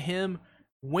out by him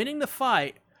winning the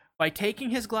fight by taking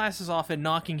his glasses off and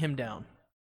knocking him down.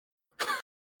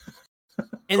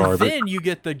 And then you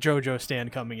get the JoJo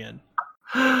stand coming in.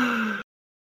 Oh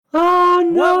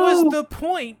no! What was the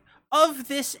point of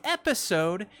this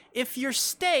episode if your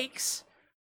stakes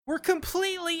were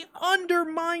completely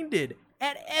undermined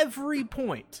at every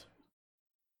point?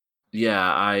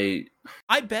 Yeah,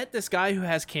 I bet this guy who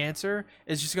has cancer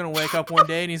is just going to wake up one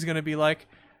day and he's going to be like,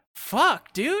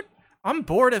 fuck, dude, I'm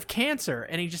bored of cancer.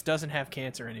 And he just doesn't have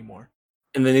cancer anymore.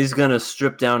 And then he's going to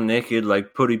strip down naked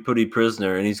like Putty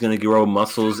Prisoner, and he's going to grow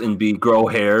muscles and grow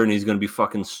hair, and he's going to be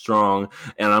fucking strong.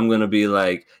 And I'm going to be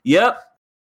like, yep,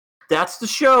 that's the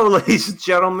show, ladies and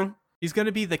gentlemen. He's going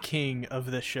to be the king of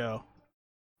this show.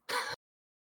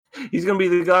 He's going to be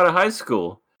the God of High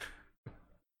School.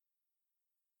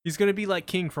 He's going to be like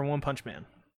King from One Punch Man.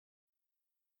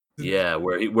 Yeah,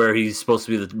 where he's supposed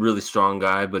to be the really strong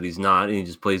guy, but he's not, and he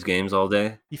just plays games all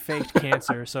day. He faked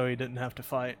cancer so he didn't have to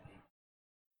fight.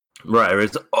 Right,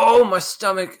 it's, oh, my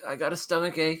stomach, I got a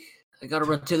stomach ache. I got to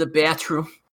run to the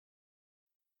bathroom.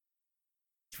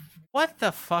 What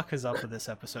the fuck is up with this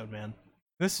episode, man?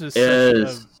 This is such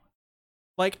a...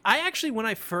 Like, I actually, when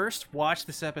I first watched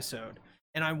this episode,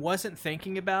 and I wasn't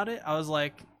thinking about it, I was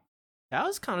like, that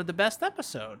was kind of the best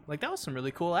episode. Like, that was some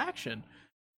really cool action.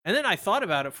 And then I thought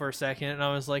about it for a second, and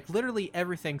I was like, literally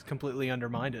everything's completely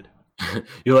undermined.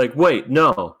 You're like, wait,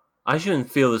 no, I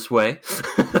shouldn't feel this way.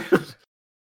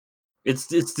 It's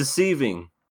deceiving.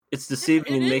 It's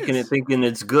deceiving and making it thinking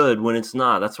it's good when it's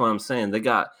not. That's what I'm saying.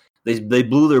 They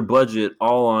blew their budget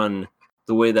all on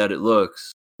the way that it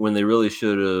looks when they really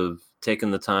should have taken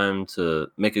the time to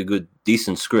make a good,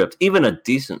 decent script. Even a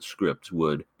decent script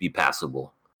would be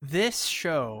passable. This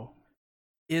show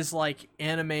is like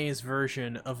anime's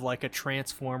version of like a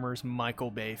Transformers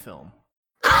Michael Bay film.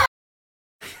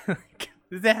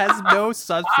 It has no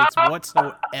substance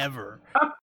whatsoever.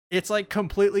 It's like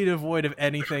completely devoid of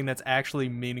anything that's actually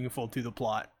meaningful to the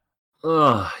plot.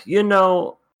 You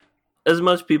know, as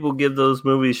much people give those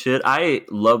movies shit, I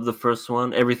love the first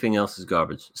one. Everything else is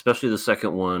garbage, especially the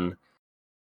second one,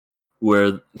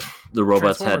 where the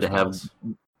robots had to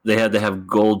have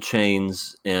gold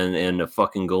chains and a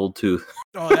fucking gold tooth.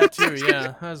 Oh, that too,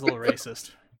 yeah. That was a little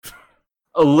racist.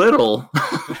 A little.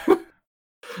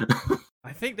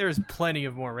 I think there's plenty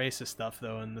of more racist stuff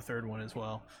though in the third one as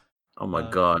well. Oh my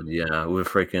god, yeah, we're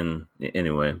freaking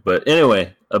anyway.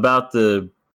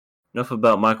 Enough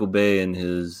about Michael Bay and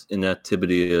his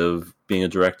inactivity of being a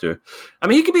director. I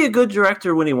mean, he can be a good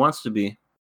director when he wants to be.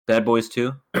 Bad Boys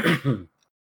 2?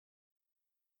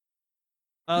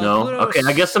 No? Okay,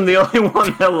 I guess I'm the only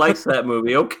one that likes that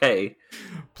movie. Okay.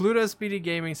 Pluto Speedy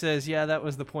Gaming says, yeah, that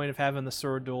was the point of having the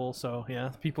sword duel, so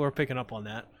yeah, people are picking up on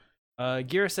that.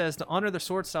 Gira says, to honor the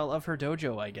sword style of her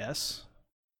dojo, I guess.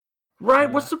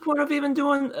 Right, what's the point of even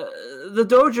doing the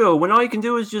dojo when all you can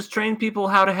do is just train people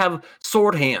how to have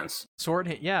sword hands? Sword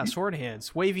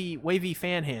hands. Wavy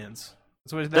fan hands.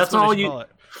 That's all you call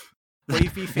it.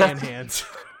 Wavy fan hands.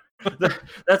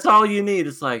 That's all you need.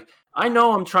 It's like, I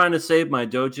know I'm trying to save my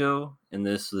dojo and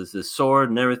this sword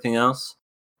and everything else,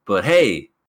 but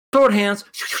hey, sword hands.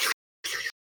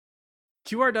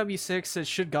 QRW6 says,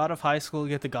 should God of Highschool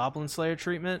get the Goblin Slayer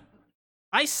treatment?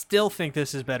 I still think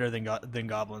this is better than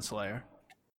Goblin Slayer.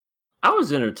 I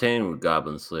was entertained with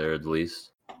Goblin Slayer, at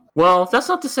least. Well, that's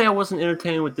not to say I wasn't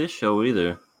entertained with this show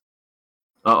either.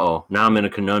 Uh-oh, now I'm in a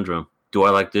conundrum. Do I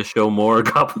like this show more or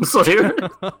Goblin Slayer?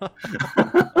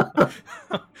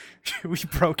 We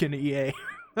broke into EA.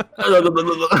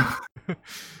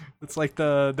 It's like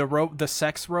the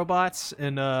sex robots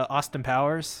in Austin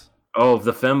Powers. Oh,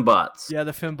 the fembots. Yeah,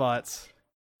 the fembots.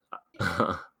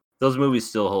 Those movies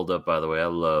still hold up, by the way. I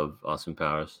love Austin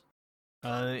Powers.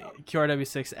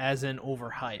 QRW6 as in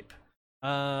overhype.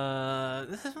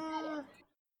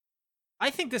 I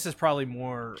think this is probably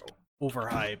more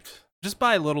overhyped, just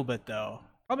by a little bit though.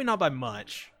 Probably not by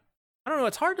much. I don't know.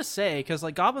 It's hard to say because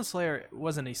like Goblin Slayer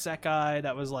was an isekai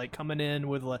that was like coming in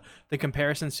with like, the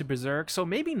comparisons to Berserk, so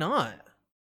maybe not.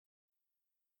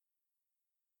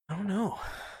 I don't know.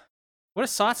 What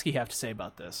does Satsuki have to say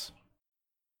about this?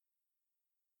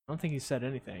 I don't think he said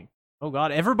anything. Oh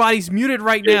god, everybody's muted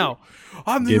right now.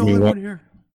 I'm the only one here.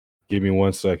 Give me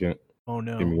 1 second. Oh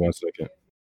no. Give me 1 second.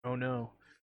 Oh no.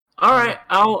 All right,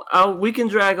 we can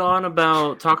drag on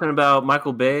about talking about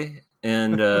Michael Bay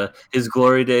and his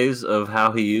glory days of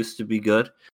how he used to be good.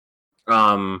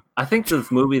 I think the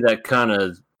movie that kind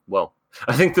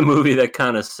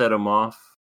of set him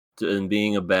off in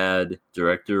being a bad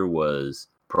director was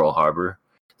Pearl Harbor.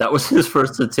 That was his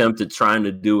first attempt at trying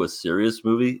to do a serious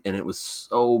movie, and it was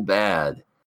so bad.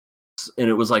 And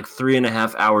it was like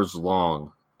 3.5 hours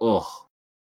long. Ugh.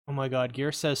 Oh my god,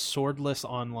 Gear says swordless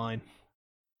online.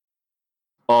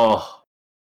 Oh.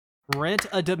 Rent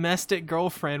a domestic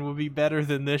girlfriend would be better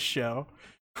than this show.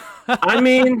 I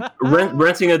mean,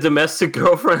 renting a domestic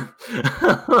girlfriend.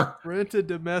 Rent a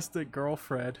domestic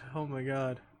girlfriend. Oh my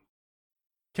god.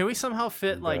 Can we somehow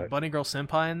fit like Bunny Girl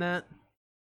Senpai in that?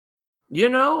 You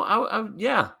know,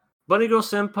 yeah. Bunny Girl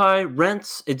Senpai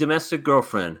rents a domestic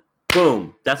girlfriend.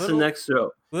 Boom. That's the next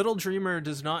show. Little Dreamer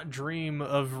does not dream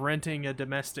of renting a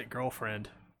domestic girlfriend.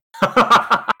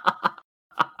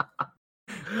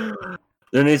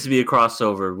 There needs to be a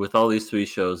crossover with all these 3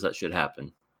 shows. That should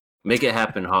happen. Make it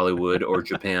happen, Hollywood or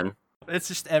Japan. It's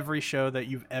just every show that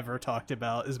you've ever talked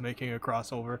about is making a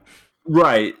crossover.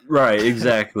 Right,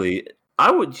 exactly.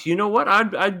 I would, you know what?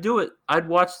 I'd do it. I'd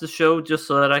watch the show just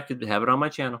so that I could have it on my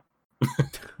channel.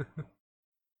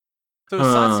 So is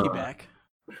Satsuki back?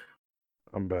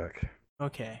 I'm back.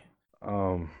 Okay.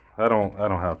 I don't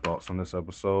have thoughts on this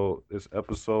episode. This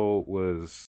episode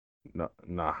was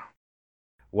nah.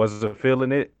 Wasn't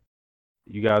feeling it.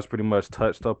 You guys pretty much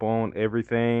touched up on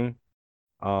everything.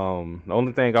 The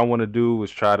only thing I want to do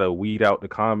is try to weed out the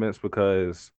comments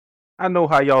because I know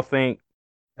how y'all think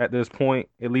at this point.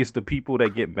 At least the people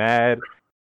that get mad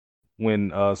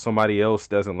when somebody else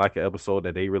doesn't like an episode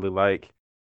that they really like.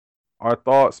 Our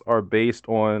thoughts are based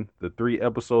on the 3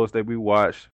 episodes that we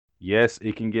watched. Yes,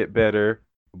 it can get better,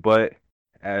 but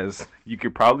as you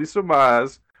could probably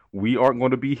surmise, we aren't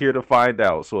going to be here to find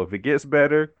out. So if it gets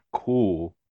better,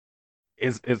 cool.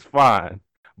 It's fine.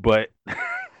 But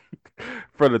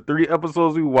for the 3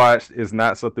 episodes we watched, it's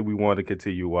not something we want to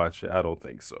continue watching. I don't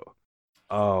think so.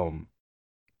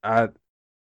 I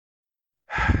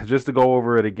just to go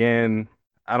over it again,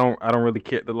 I don't really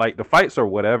care. Like the fights or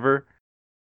whatever.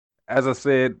 As I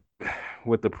said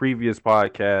with the previous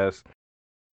podcast,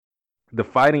 the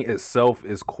fighting itself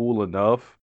is cool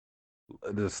enough,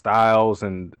 the styles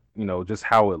and just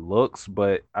how it looks,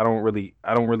 but I don't really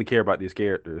care about these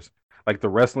characters. Like the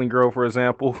wrestling girl, for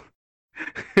example,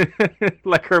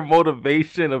 like her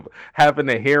motivation of having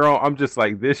the hair on, I'm just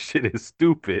like, this shit is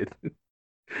stupid.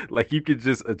 Like you could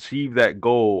just achieve that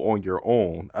goal on your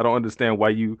own. I don't understand why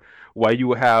you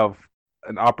have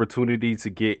an opportunity to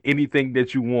get anything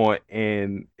that you want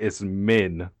and it's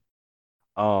men.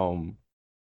 I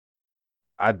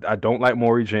don't like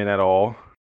Morihei at all.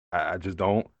 I just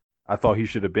don't. I thought he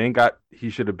should have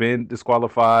been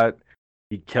disqualified.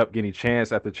 He kept getting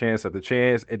chance after chance after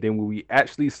chance, and then when we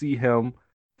actually see him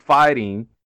fighting,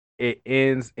 it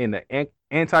ends in an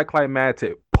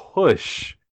anticlimactic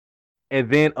push, and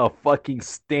then a fucking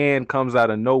stand comes out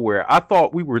of nowhere. I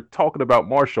thought we were talking about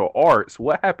martial arts.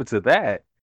 What happened to that?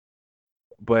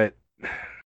 But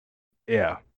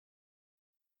yeah.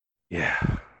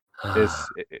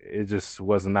 It just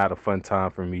was not a fun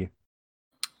time for me.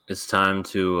 It's time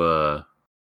to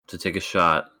take a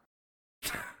shot.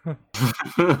 I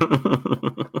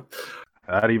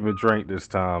didn't even drink this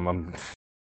time.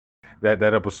 That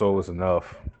episode was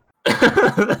enough.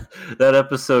 That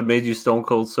episode made you stone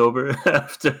cold sober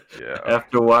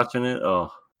after watching it.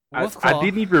 Oh, I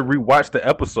didn't even rewatch the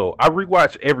episode. I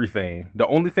rewatch everything. The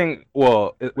only thing,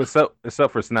 except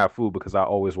for SNAFU, because I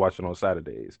always watch it on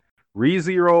Saturdays.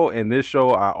 ReZero and this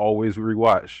show I always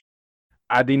rewatch.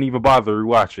 I didn't even bother to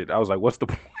rewatch it. I was like, what's the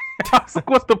point?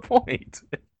 What's the point?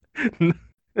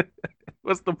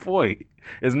 What's the point?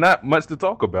 It's not much to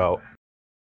talk about.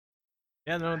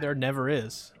 Yeah, no, there never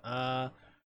is.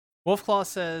 Wolfclaw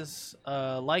says,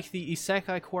 like the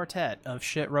Isekai Quartet of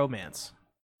shit romance.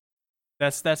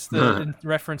 That's the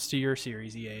reference to your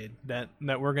series, EA, that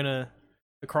we're gonna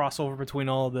the crossover between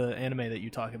all the anime that you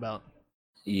talk about.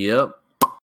 Yep.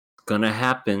 Gonna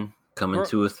happen. Coming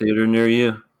to a theater near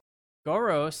you.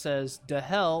 Goro says, "De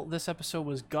hell, this episode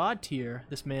was god tier.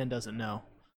 This man doesn't know."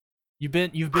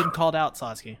 You've been called out,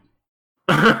 Satsuki.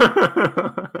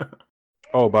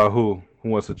 Oh, by who? Who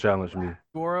wants to challenge me?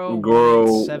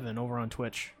 Goro187 over on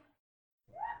Twitch.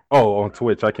 Oh, on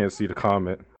Twitch. I can't see the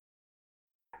comment.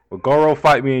 Well, Goro,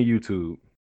 fight me on YouTube.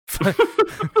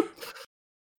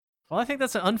 Well, I think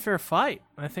that's an unfair fight.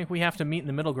 I think we have to meet in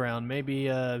the middle ground. Maybe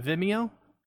Vimeo?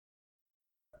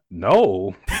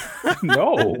 No.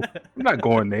 No. I'm not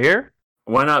going there.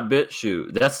 Why not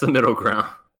BitChute? That's the middle ground.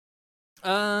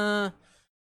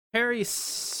 Perry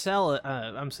sell it.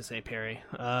 I'm going to say Perry.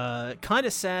 Kind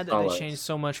of sad that they changed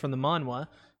so much from the manhwa.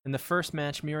 In the first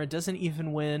match, Mira doesn't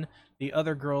even win. The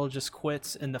other girl just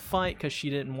quits in the fight because she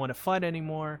didn't want to fight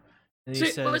anymore. And he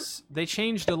says they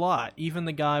changed a lot. Even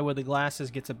the guy with the glasses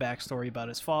gets a backstory about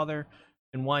his father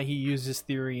and why he uses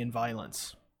theory and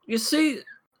violence. You see,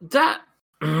 that...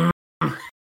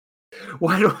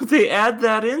 Why don't they add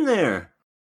that in there?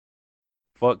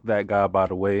 Fuck that guy, by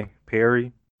the way.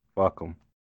 Perry, fuck him.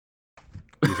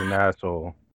 He's an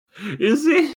asshole. Is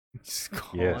he?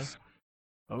 Yes.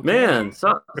 Okay. Man,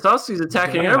 Sasuke's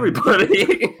attacking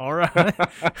everybody. All right.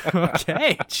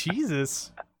 Okay,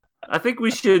 Jesus. I think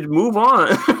we should move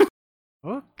on.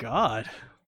 Oh, God.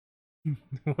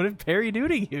 What did Perry do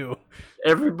to you?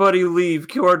 Everybody leave.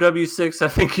 QRW6, I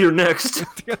think you're next.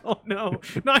 Oh, no.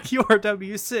 Not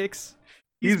QRW6.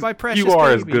 He's my precious QR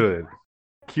baby. is good.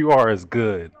 QR is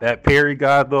good. That Perry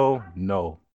guy, though,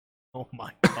 no. Oh,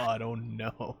 my God. Oh,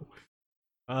 no.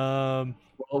 Well,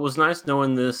 it was nice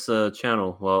knowing this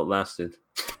channel while it lasted.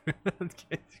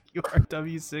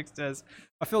 QRW6 says,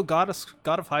 I feel God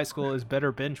of Highschool is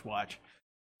better binge watch.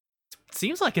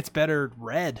 Seems like it's better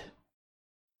read.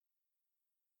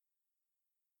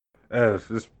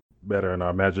 It's better in our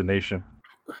imagination.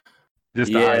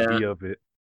 Just the idea of it.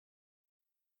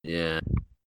 Yeah.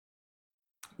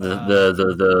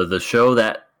 The show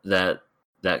that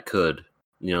could,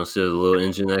 you know, so the little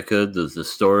engine that could, the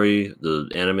story, the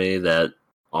anime that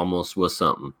almost was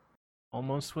something.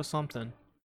 Almost was something.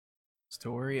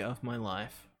 Story of my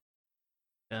life.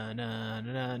 Na, na,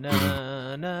 na,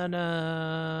 na, na,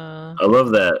 na. I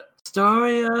love that.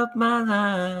 Story of my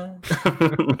life.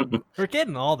 We're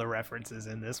getting all the references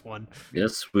in this one.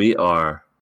 Yes, we are.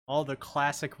 All the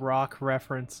classic rock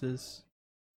references.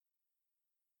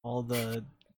 All the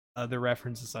other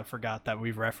references I forgot that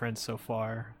we've referenced so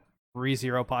far.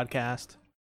 ReZero podcast.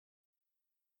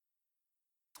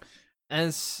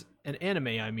 As an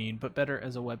anime, I mean, but better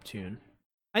as a webtoon.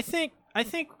 I think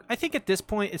at this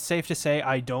point it's safe to say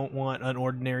I don't want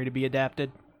Unordinary to be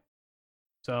adapted.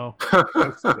 So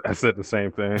I said the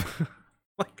same thing.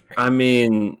 I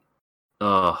mean,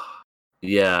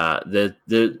 yeah,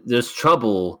 there's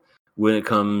trouble when it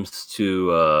comes to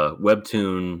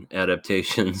webtoon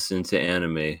adaptations into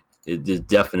anime. It is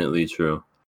definitely true.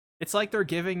 It's like they're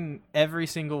giving every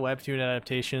single webtoon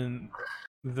adaptation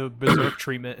the Berserk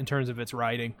treatment in terms of its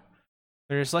writing.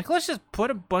 They're just like, let's just put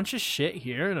a bunch of shit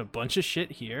here and a bunch of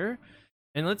shit here,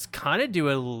 and let's kind of do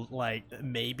it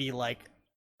maybe a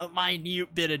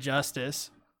minute bit of justice,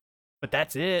 but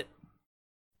that's it.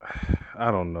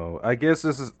 I don't know. I guess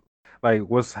this is like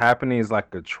what's happening is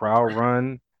like a trial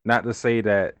run. Not to say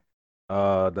that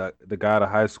the God of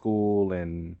Highschool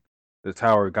and the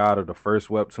Tower of God are the first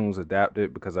webtoons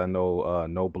adapted, because I know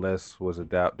Noblesse was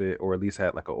adapted, or at least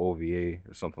had like an OVA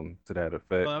or something to that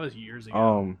effect. Well, that was years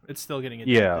ago. It's still getting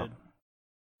adapted.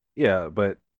 Yeah,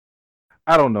 but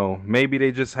I don't know. Maybe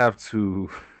they just have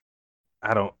to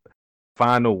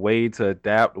find a way to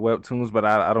adapt webtoons, but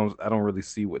I don't really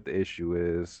see what the issue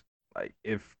is. Like,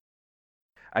 if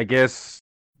I guess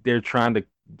they're trying to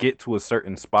get to a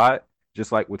certain spot,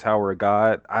 just like with Tower of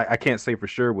God. I can't say for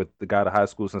sure with the God of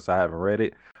Highschool since I haven't read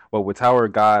it, but with Tower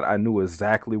of God, I knew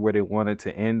exactly where they wanted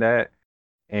to end at,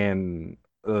 and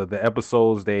the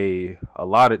episodes they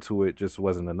allotted to it just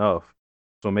wasn't enough.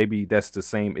 So maybe that's the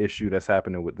same issue that's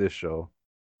happening with this show.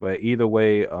 But either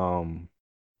way,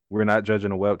 we're not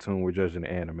judging a webtoon, we're judging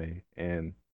the anime.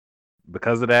 And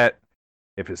because of that,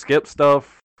 if it skips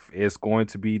stuff, it's going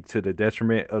to be to the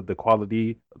detriment of the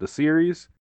quality of the series.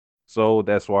 So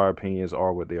that's why our opinions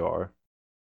are what they are.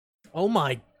 Oh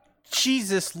my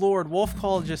Jesus Lord.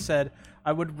 Wolfcall just said,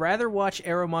 I would rather watch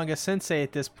Eromanga Sensei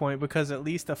at this point, because at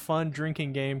least a fun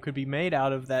drinking game could be made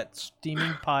out of that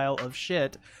steaming pile of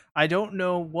shit. I don't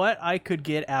know what I could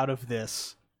get out of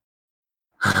this.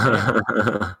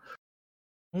 Oh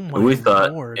my we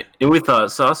thought Lord.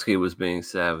 Sasuke was being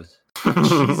savage.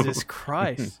 Jesus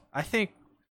Christ. I think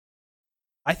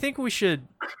we should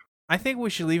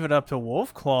leave it up to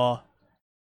Wolfclaw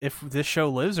if this show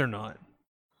lives or not.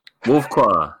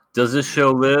 Wolfclaw, Does this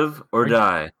show live or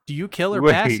die? Do you kill or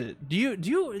pass it? Do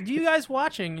you guys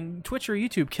watching Twitch or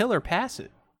YouTube kill or pass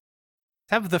it?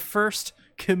 Have the first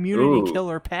community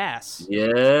kill or pass.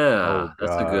 Yeah,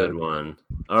 that's a good one.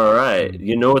 All right,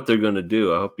 you know what they're gonna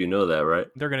do. I hope you know that, right?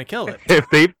 They're gonna kill it.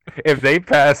 If they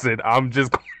pass it, I'm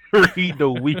just gonna read the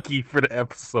wiki for the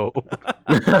episode.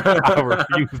 I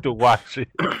refuse to watch it.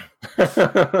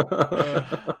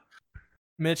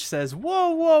 Mitch says,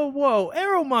 "Whoa!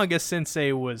 Eromanga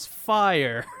Sensei was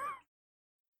fire."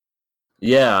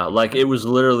 Yeah, like it was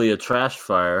literally a trash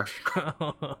fire.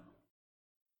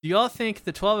 Do y'all think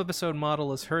the 12-episode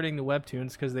model is hurting the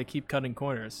webtoons because they keep cutting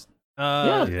corners?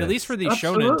 Yes, at least for these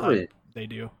shonen type, they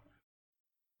do.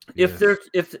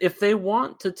 If they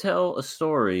want to tell a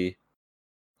story,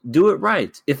 do it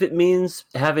right. If it means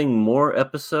having more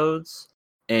episodes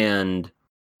and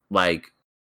like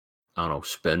I don't know,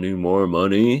 spending more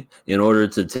money in order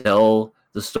to tell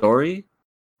the story,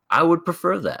 I would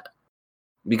prefer that.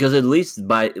 Because at least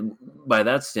by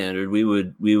that standard, we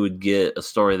would get a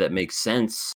story that makes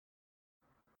sense.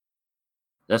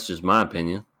 That's just my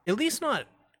opinion. At least not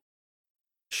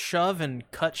shove and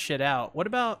cut shit out. What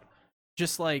about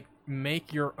just like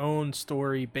make your own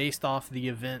story based off the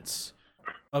events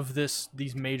of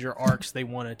these major arcs they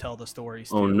want to tell the stories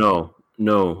to? Oh no,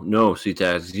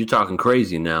 SeaTactics, you're talking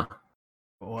crazy now.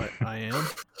 What, I am?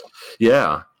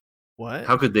 Yeah. What?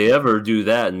 How could they ever do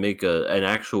that and make an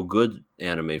actual good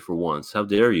anime for once? How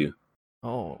dare you?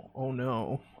 Oh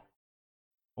no.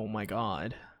 Oh my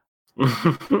god.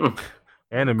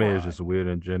 Anime is just weird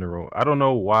in general. I don't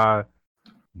know why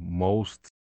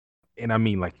most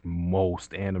anime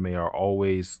are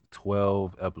always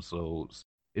 12 episodes.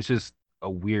 It's just a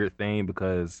weird thing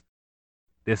because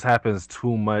this happens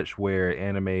too much where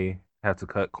anime have to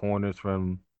cut corners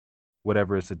from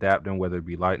whatever it's adapting, whether it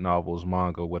be light novels,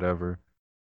 manga, whatever.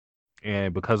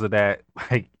 And because of that,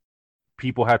 like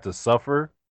people have to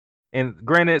suffer. And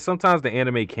granted, sometimes the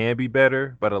anime can be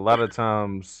better, but a lot of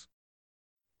times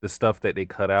the stuff that they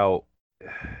cut out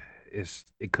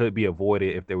it could be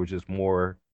avoided if there was just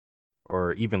more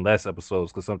or even less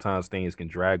episodes, because sometimes things can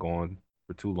drag on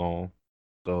for too long.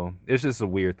 So it's just a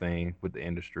weird thing with the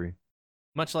industry.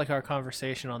 Much like our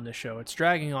conversation on this show, it's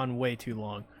dragging on way too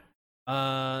long.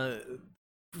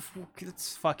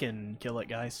 Let's fucking kill it,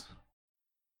 guys.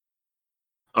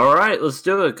 All right, let's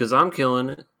do it, because I'm killing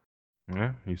it.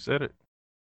 Yeah, you said it.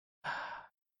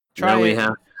 Try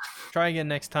again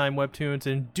next time, Webtoons,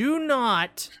 and do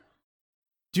not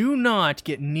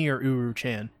get near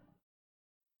Uru-chan.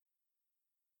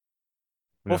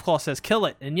 Yeah. Wolfclaw says, kill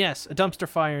it, and yes, a dumpster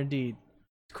fire indeed.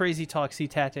 Crazy talk,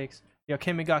 SeaTactics. Yo,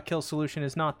 Akemi kill solution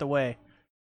is not the way.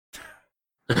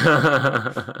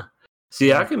 See,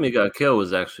 Akemi got kill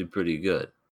was actually pretty good.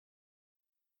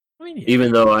 I mean, yeah.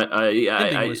 Even though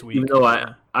ending was weak. even though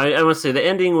I would say the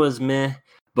ending was meh,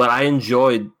 but I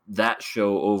enjoyed that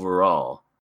show overall,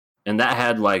 and that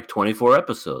had like 24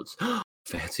 episodes.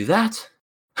 Fancy that.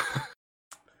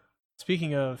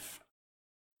 Speaking of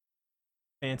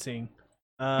fancying,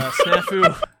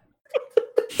 SNAFU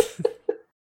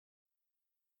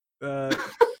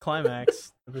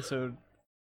climax episode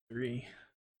 3.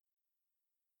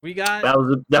 We got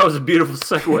that was a beautiful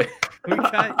segue. We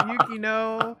got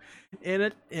Yukino in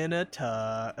a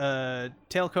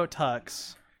tailcoat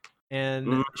tux,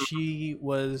 and she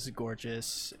was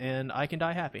gorgeous, and I can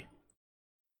die happy.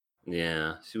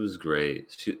 Yeah, she was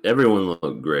great. Everyone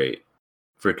looked great.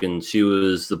 Freaking, she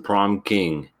was the prom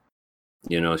king.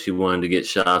 You know, she wanted to get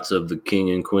shots of the king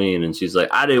and queen, and she's like,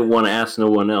 I didn't want to ask no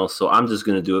one else, so I'm just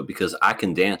gonna do it because I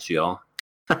can dance, y'all.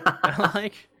 I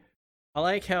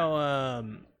like how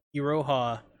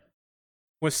Iroha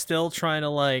was still trying to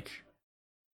like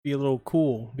be a little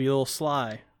cool, be a little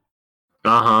sly.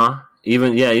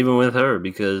 Even with her,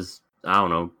 because I don't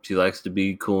know, she likes to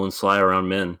be cool and sly around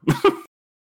men.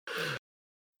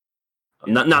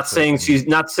 Not saying she's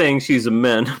a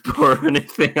man or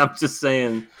anything. I'm just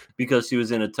saying because she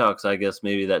was in a tux, I guess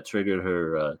maybe that triggered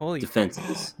her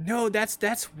defenses. No,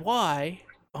 that's why.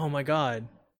 Oh my god.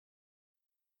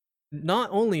 Not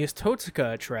only is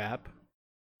Totsuka a trap,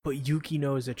 but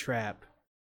Yukino is a trap.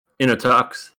 In a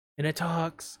tux.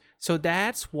 So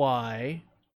that's why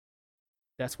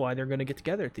they're gonna get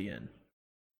together at the end.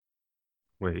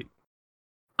 Wait.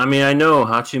 I mean, I know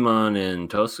Hachiman and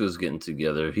Totsuka's getting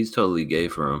together. He's totally gay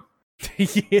for him.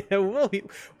 Yeah,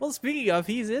 well, speaking of,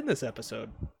 he's in this episode.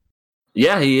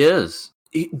 Yeah, he is.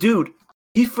 Dude,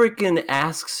 he freaking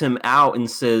asks him out and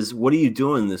says, what are you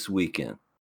doing this weekend?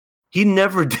 He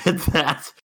never did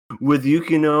that with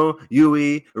Yukino,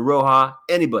 Yui, Iroha,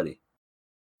 anybody.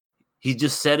 He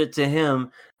just said it to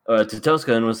him.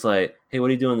 Totoska and was like, "Hey, what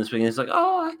are you doing this weekend?" He's like,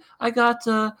 "Oh, I got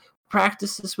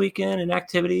practice this weekend and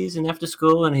activities and after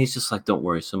school." And he's just like, "Don't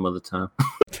worry, some other time."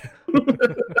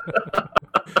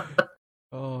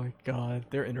 Oh my god,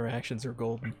 their interactions are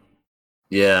golden.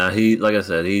 Yeah, like I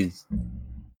said, he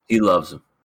loves him.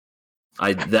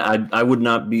 I would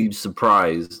not be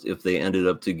surprised if they ended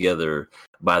up together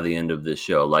by the end of this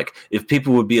show. Like, if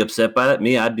people would be upset by that,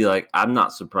 I'd be like, I'm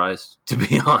not surprised, to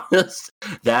be honest.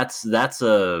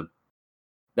 That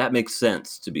makes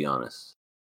sense, to be honest.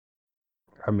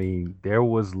 I mean, there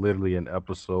was literally an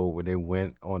episode where they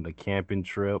went on the camping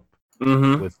trip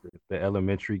with the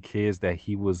elementary kids that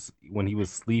when he was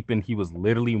sleeping, he was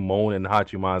literally moaning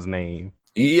Hachiman's name.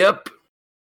 Yep.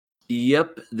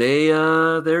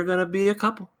 They're gonna be a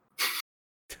couple.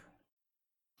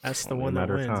 That's the one that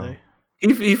wins, eh?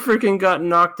 He freaking got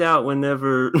knocked out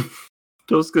whenever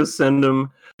Toska sent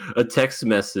him a text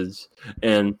message,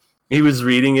 and he was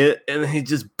reading it, and he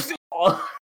just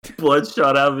blood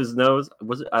shot out of his nose.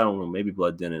 Was it? I don't know. Maybe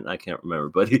blood didn't. I can't remember.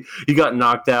 But he got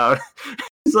knocked out.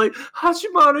 He's like,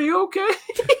 Hachiman, are you okay?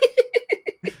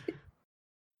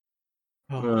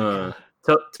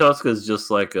 Toska's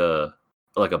just like a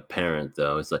parent,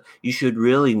 though. It's like, you should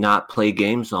really not play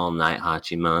games all night,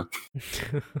 Hachiman.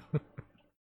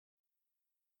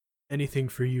 Anything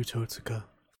for you, Totsuka.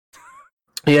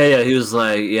 Yeah. He was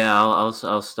like, yeah,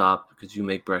 I'll stop because you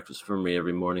make breakfast for me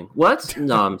every morning. What?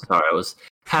 No, I'm sorry. I was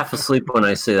half asleep when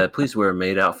I say that. Please wear a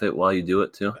maid outfit while you do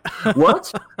it too.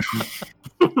 What?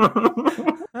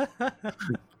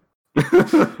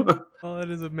 Oh, that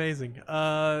is amazing.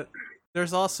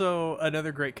 There's also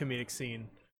another great comedic scene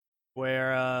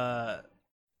where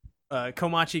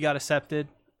Komachi got accepted.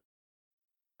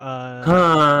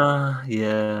 Yeah,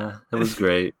 that was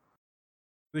great.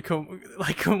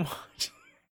 Komachi.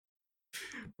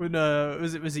 When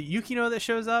was it Yukino that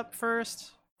shows up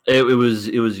first? It was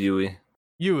Yui.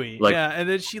 Yeah, and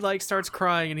then she starts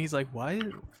crying, and he's like, "Why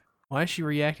is she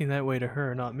reacting that way to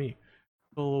her, not me?"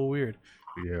 It's a little weird.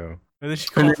 Yeah. And then she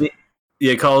calls.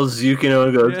 Calls Yukino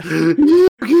and goes,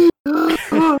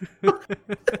 yeah.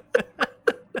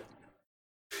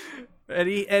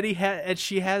 and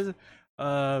she has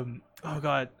oh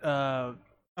god, oh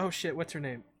shit, what's her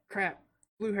name? Crap,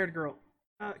 blue-haired girl,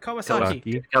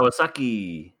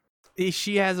 Kawasaki.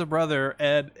 She has a brother,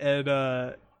 and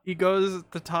he goes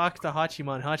to talk to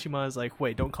Hachiman. Hachiman is like,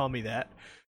 "Wait, don't call me that.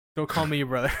 Don't call me your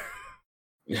brother.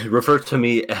 Refer to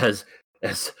me as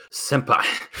senpai.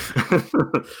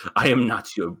 I am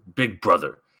not your big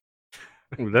brother."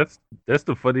 That's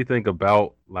the funny thing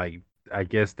about, like, I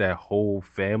guess that whole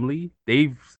family.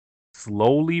 They've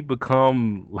slowly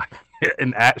become like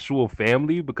an actual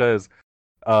family because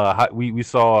we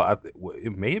saw,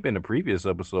 it may have been a previous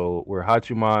episode where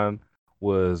Hachiman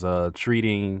was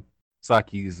treating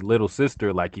Saki's little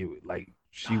sister like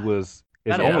she was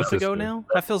his own sister. Ago now?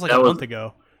 That feels like a month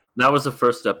ago. That was the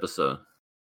first episode.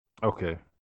 Okay,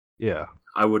 yeah.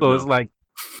 I would. So know. It's like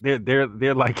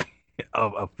they're like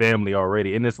a family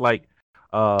already, and it's like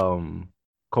Komachi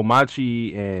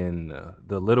and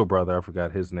the little brother, I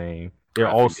forgot his name. They're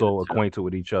also acquainted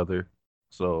with each other,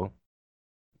 so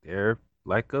they're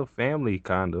like a family,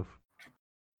 kind of.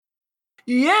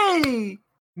 Yay!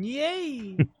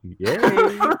 Yay!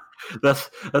 Yay! That's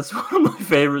one of my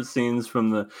favorite scenes from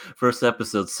the first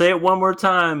episode. Say it one more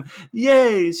time.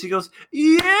 Yay! She goes,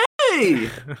 yay!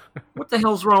 What the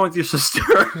hell's wrong with your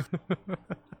sister?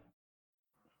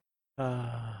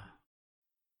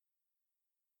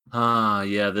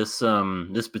 Yeah,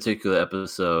 this particular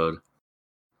episode,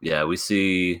 yeah, we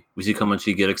see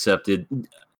Komachi get accepted.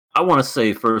 I want to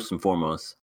say first and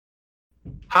foremost,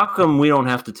 how come we don't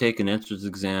have to take an entrance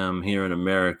exam here in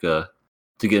America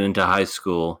to get into high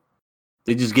school?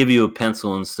 They just give you a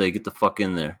pencil and say, "Get the fuck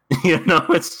in there."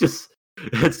 It's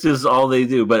just all they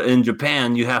do. But in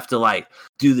Japan, you have to like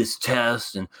do this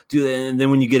test and do that, and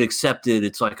then when you get accepted,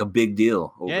 it's like a big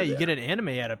deal. Yeah, you get an anime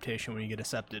adaptation when you get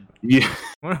accepted. Yeah,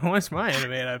 what's my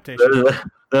anime adaptation?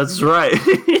 That's right.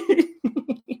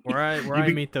 where I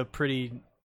meet the pretty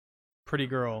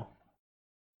girl.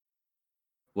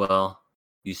 Well,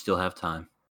 you still have time.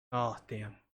 Oh,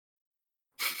 damn.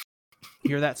 You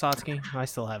hear that, Satsuki? I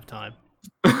still have time.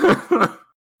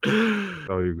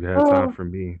 Oh, you have time for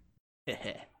me.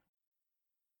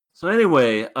 So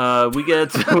anyway, we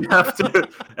get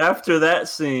after that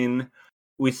scene,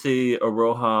 we see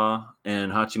Aroha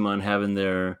and Hachiman having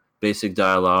their basic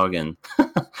dialogue, and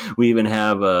we even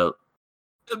have a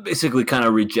basically kind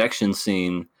of rejection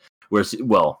scene where,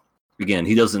 again,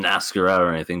 he doesn't ask her out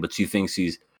or anything, but she thinks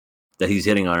he's that he's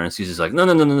hitting on her, and she's just like,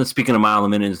 no, speaking a mile a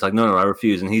minute. And it's like, no, I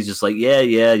refuse. And he's just like, yeah.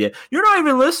 You're not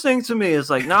even listening to me.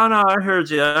 It's like, no, I heard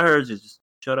you. Just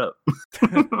shut up.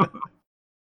 I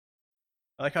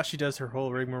like how she does her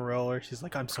whole rigmarole where she's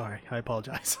like, I'm sorry, I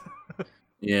apologize.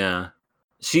 Yeah.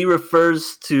 She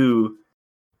refers to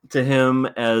him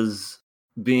as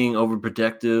being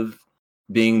overprotective,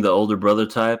 being the older brother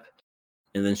type,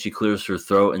 and then she clears her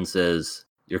throat and says,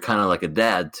 you're kind of like a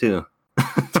dad too.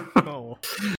 Oh.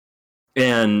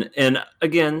 And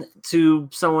again, to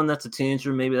someone that's a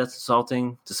teenager, maybe that's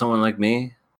assaulting. To someone like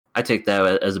me, I take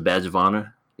that as a badge of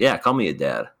honor. Yeah, call me a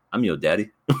dad. I'm your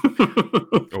daddy.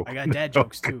 I got dad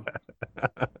jokes too.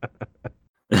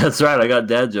 That's right. I got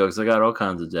dad jokes. I got all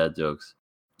kinds of dad jokes.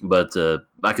 But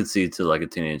I could see to like a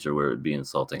teenager where it'd be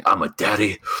insulting. I'm a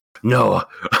daddy. No.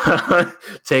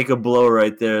 Take a blow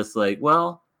right there. It's like,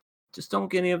 well, just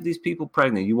don't get any of these people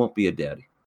pregnant. You won't be a daddy.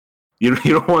 You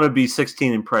don't want to be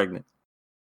 16 and pregnant.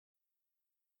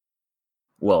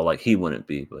 Well, like he wouldn't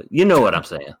be, but you know what I'm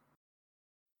saying.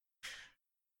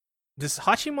 Does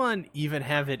Hachiman even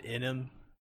have it in him?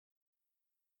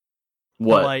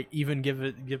 What? To, like, even give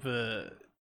a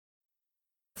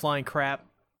flying crap?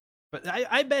 But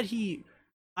I bet he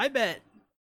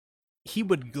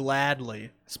would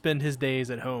gladly spend his days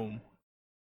at home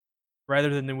rather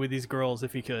than with these girls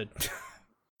if he could.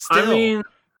 Still.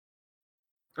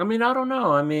 I mean, I don't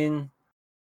know. I mean,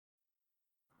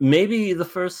 maybe the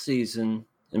first season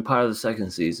and part of the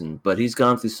second season, but he's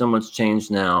gone through so much change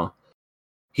now.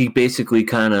 He basically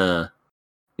kind of,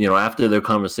 after their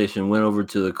conversation, went over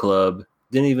to the club,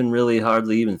 didn't even really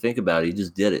hardly even think about it. He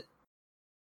just did it,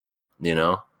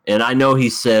 And I know he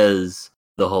says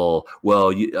the whole,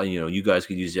 well, you guys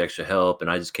could use the extra help, and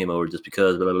I just came over just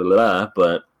because, blah, blah, blah, blah.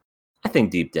 But I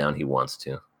think deep down he wants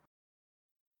to.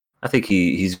 I think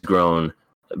he's grown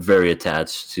very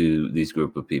attached to these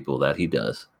group of people that he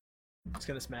does. He's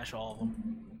gonna smash all of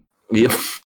them. Yeah.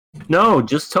 No,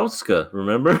 just Totsuka,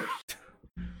 remember?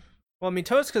 Well, I mean,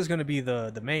 Totsuka's gonna be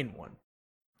the main one.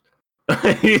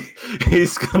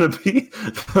 He's gonna be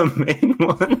the main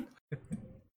one.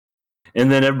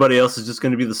 And then everybody else is just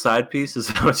gonna be the side piece? Is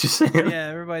that what you're saying? Yeah,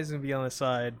 everybody's gonna be on the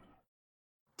side.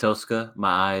 Totsuka,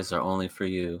 my eyes are only for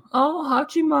you. Oh,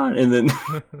 Hachiman. And then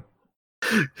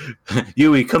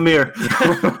Yui, come here.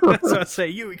 That's what I say.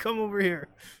 Yui, come over here.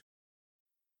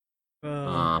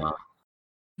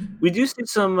 We do see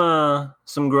some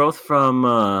growth from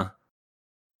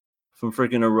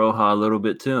freaking Aroha a little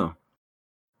bit too.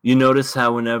 You notice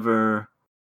how whenever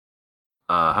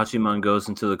Hachiman goes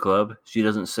into the club, she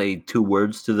doesn't say 2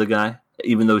 words to the guy,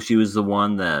 even though she was the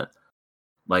one that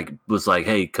was like,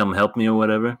 "Hey, come help me" or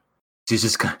whatever. She's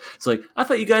just it's like, I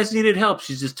thought you guys needed help.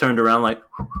 She's just turned around like.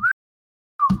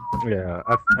 Yeah,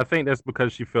 I think that's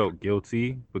because she felt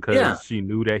guilty because she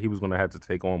knew that he was going to have to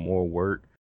take on more work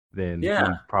than he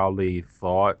probably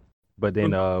thought. But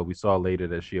then we saw later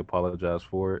that she apologized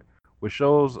for it, which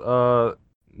shows not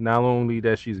only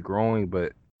that she's growing,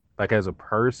 but like as a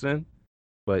person,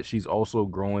 but she's also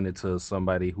growing into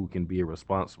somebody who can be a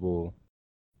responsible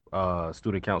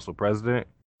student council president.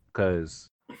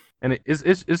 And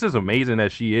it's just amazing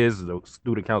that she is the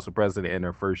student council president in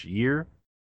her first year.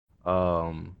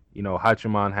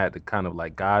 Hachiman had to kind of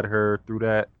like guide her through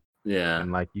that. Yeah.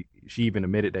 And she even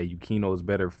admitted that Yukino is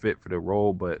better fit for the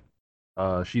role, but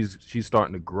she's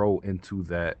starting to grow into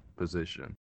that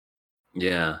position.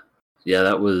 Yeah. Yeah,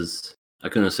 that was, I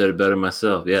couldn't have said it better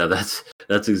myself. Yeah, that's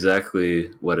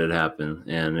exactly what had happened.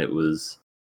 And it was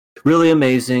really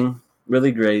amazing,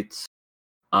 really great.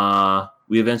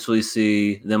 We eventually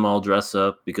see them all dress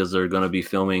up because they're going to be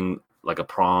filming like a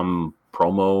prom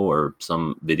promo or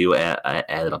some video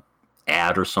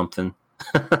ad or something.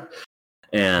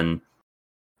 And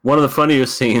one of the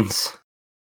funniest scenes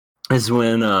is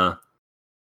when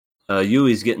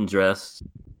Yui's getting dressed,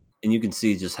 and you can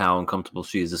see just how uncomfortable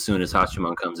she is as soon as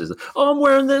Hachiman comes. Is like, oh, I'm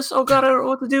wearing this. Oh God, I don't know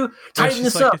what to do. Tighten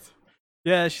this up.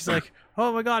 Yeah, she's like,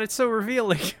 oh my God, it's so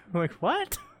revealing. I'm like,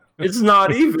 what? It's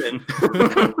not even.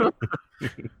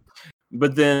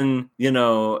 But then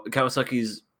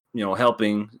Kawasaki's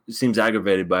helping, seems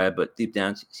aggravated by it, but deep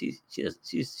down she's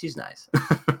nice.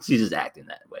 She's just acting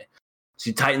that way.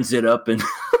 She tightens it up and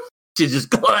she just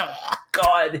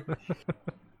God.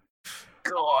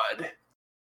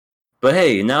 But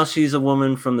hey, now she's a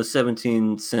woman from the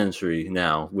 17th century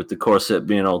now, with the corset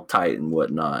being all tight and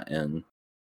whatnot. And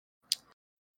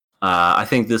I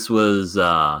think this was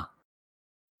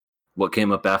what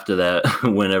came up after that.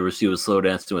 Whenever she was slow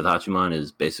dancing with Hachiman,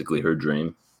 is basically her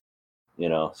dream.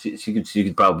 She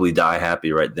could probably die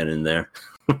happy right then and there.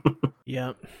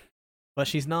 Yep. But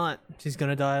she's not. She's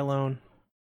gonna die alone.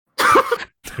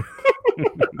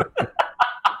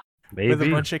 Maybe. With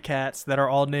a bunch of cats that are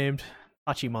all named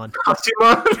Hachiman.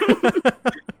 Hachiman.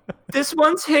 This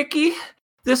one's Hickey.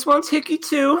 This one's Hickey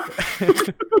 2.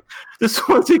 This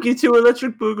one's Hickey 2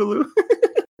 Electric Boogaloo.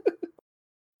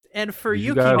 And for Did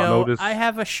you guys Yukino, notice- I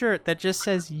have a shirt that just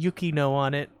says Yukino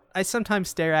on it. I sometimes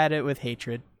stare at it with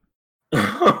hatred.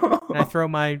 And I throw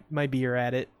my beer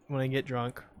at it when I get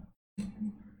drunk.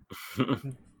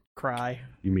 Cry.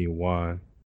 You mean wine?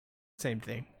 Same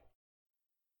thing.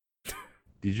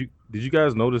 Did you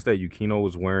guys notice that Yukino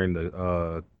was wearing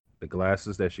the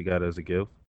glasses that she got as a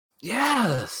gift?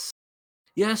 Yes,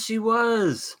 she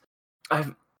was.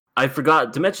 I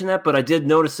forgot to mention that, but I did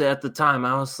notice it at the time.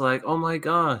 I was like, oh my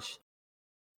gosh.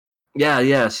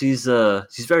 Yeah. She's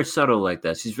very subtle like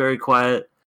that. She's very quiet.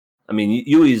 I mean,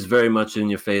 Yui's very much in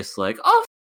your face, like, oh,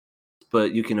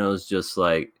 but Yukino's just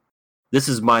like, this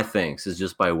is my thanks. Is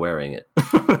just by wearing it.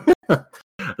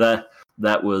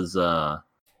 that was a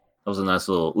nice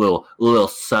little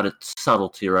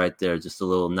subtlety right there. Just a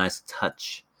little nice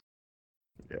touch.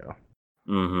 Yeah.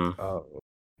 Mm-hmm.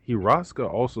 Hiroshika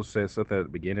also said something at the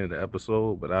beginning of the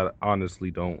episode, but I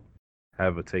honestly don't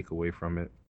have a takeaway from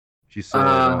it. She said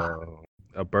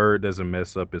a bird doesn't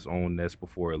mess up its own nest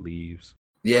before it leaves.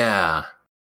 Yeah,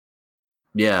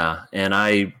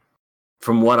 and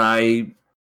from what I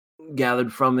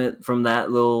gathered from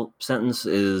that little sentence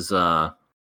is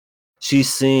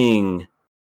she's seeing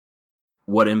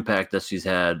what impact that she's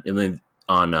had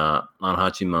on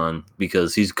Hachiman,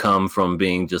 because he's come from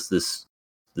being just this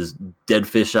dead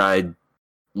fish-eyed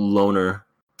loner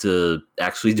to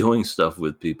actually doing stuff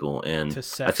with people, and To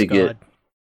sex I think god.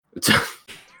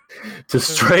 to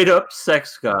straight up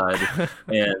sex god,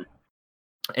 and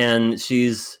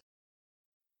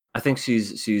I think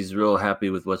she's real happy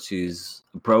with what she's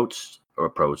approached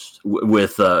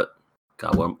with God,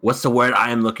 what's the word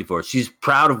I am looking for? She's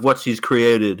proud of what she's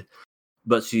created,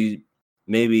 but she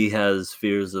maybe has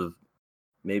fears of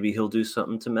maybe he'll do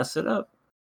something to mess it up.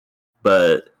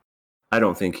 But I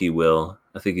don't think he will.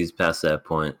 I think he's past that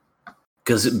point.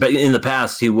 Because in the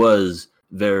past, he was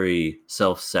very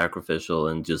self-sacrificial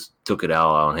and just took it out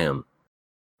on him.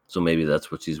 So maybe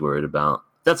that's what she's worried about.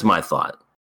 That's my thought.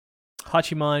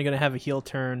 Hachiman gonna have a heel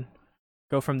turn,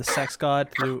 go from the sex god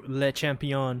to Le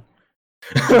Champion.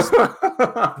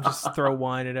 Just throw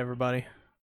wine at everybody.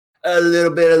 A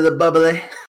little bit of the bubbly.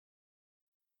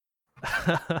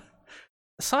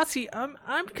 Satsuki,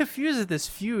 I'm confused at this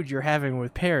feud you're having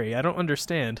with Perry. I don't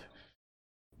understand.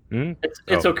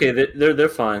 It's okay. They're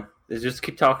fine. They just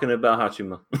keep talking about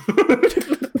Hachima.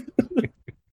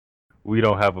 We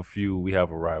don't have a feud. We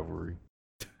have a rivalry.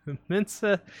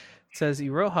 Mensa says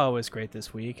Iroha was great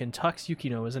this week, and Tux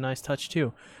Yukino was a nice touch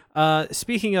too.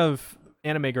 Speaking of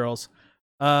anime girls,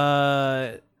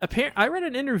 I read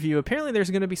an interview. Apparently, there's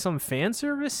going to be some fan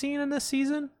service scene in this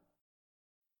season.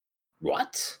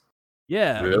 What?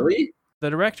 Yeah. Really? The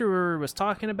director was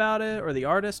talking about it, or the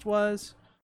artist was.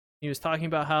 He was talking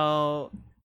about how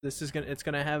it's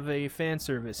gonna have a fan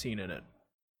service scene in it.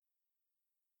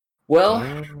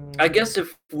 Well, I guess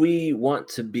if we want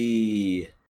to be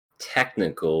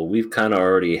technical, we've kind of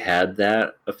already had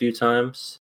that a few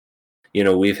times. You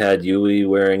know, we've had Yui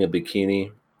wearing a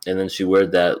bikini, and then she wore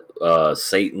that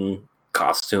Satan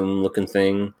costume-looking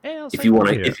thing. Hey, If you want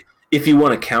to, if you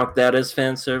want to count that as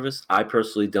fan service, I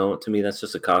personally don't. To me, that's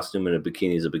just a costume, and a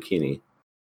bikini is a bikini.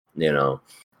 You know,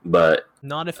 but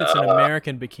not if it's an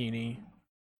American bikini.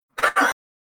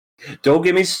 Don't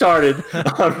get me started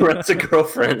on Rent's a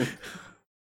Girlfriend.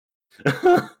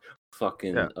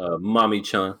 Fucking mommy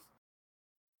chun.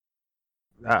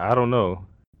 I don't know.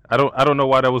 I don't know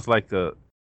why that was like a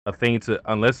thing to,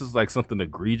 unless it's like something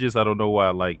egregious. I don't know why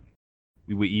like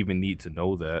we would even need to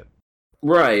know that.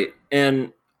 Right,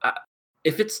 and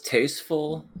if it's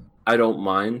tasteful, I don't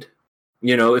mind.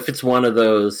 You know, if it's one of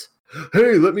those,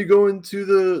 hey, let me go into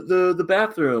the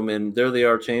bathroom, and there they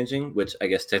are changing, which I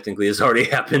guess technically has already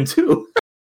happened too.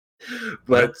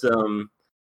 But it's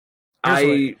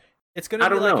gonna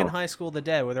be like in High School of the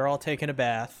Dead, where they're all taking a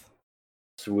bath.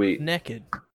 Sweet. Naked.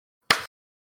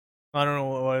 I don't know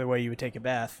what other way you would take a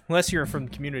bath, unless you're from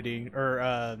Community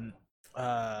or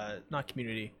not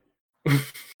Community.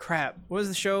 Crap. What was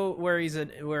the show where he's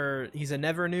a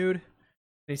never nude and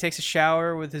he takes a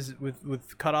shower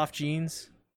with cut off jeans?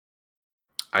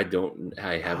 I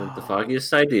haven't the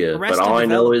foggiest idea, but all I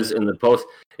know is in the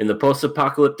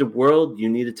post-apocalyptic world, you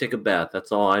need to take a bath.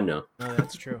 That's all I know. Oh,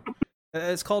 that's true.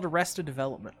 It's called Arrested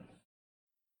Development.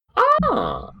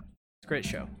 Ah, it's a great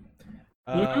show.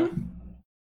 Mm-hmm.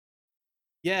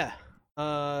 Yeah.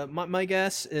 My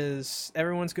guess is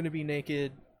everyone's going to be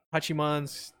naked.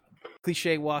 Hachiman's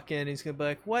cliche walk in. He's gonna be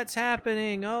like, "What's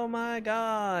happening? Oh my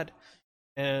god!"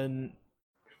 And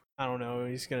I don't know.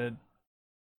 He's gonna,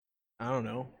 I don't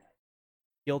know,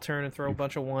 heel turn and throw a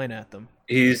bunch of wine at them.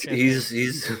 He's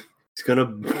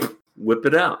gonna whip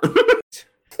it out.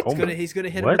 He's gonna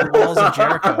hit him with the walls of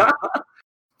Jericho.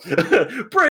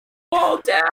 Break the wall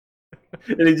down,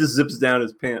 and he just zips down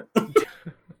his pants.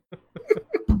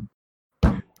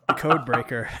 Code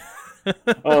breaker.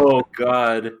 Oh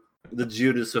God, the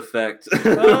Judas effect.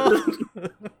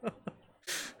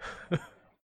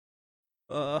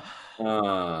 Fuck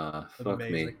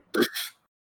amazing. me.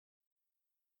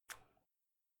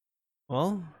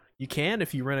 Well, you can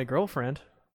if you rent a girlfriend.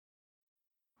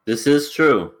 This is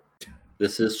true.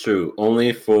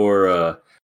 Only for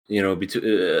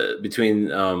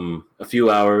between a few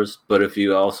hours. But if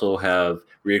you also have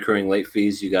recurring late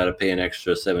fees, you got to pay an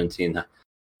extra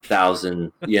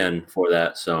 17,000 yen for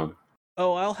that. So.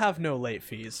 Oh, I'll have no late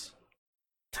fees.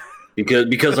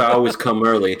 Because I always come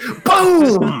early.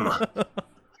 Boom.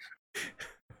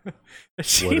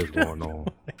 What is going on?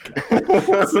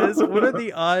 It says, what are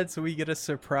the odds we get a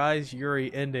surprise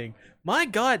Yuri ending? My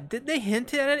God, did they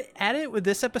hint at it with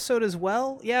this episode as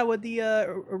well? Yeah, with the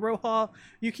Roha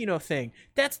Yukino thing.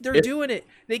 They're doing it.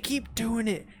 They keep doing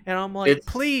it, and I'm like,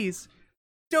 please,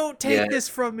 don't take this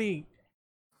from me.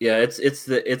 Yeah, it's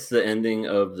the ending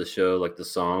of the show, like the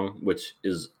song, which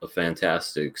is a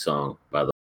fantastic song, by the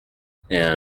way.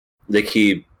 And they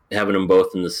keep having them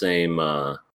both in the same.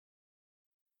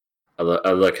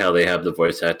 I like how they have the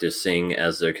voice actors sing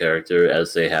as their character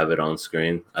as they have it on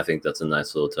screen. I think that's a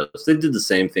nice little touch. They did the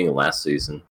same thing last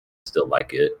season. Still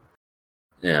like it,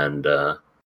 and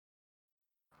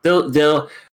they'll.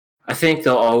 I think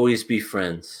they'll always be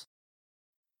friends.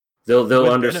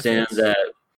 They'll understand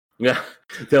that. Yeah,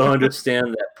 they'll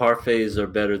understand that parfaits are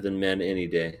better than men any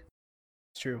day.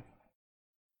 It's true.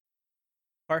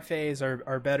 Parfaits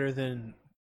are better than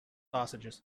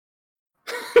sausages.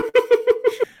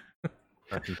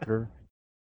 That's sure.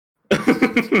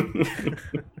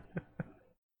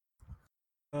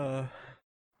 I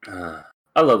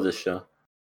love this show.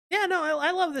 Yeah, no,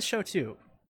 I love this show too.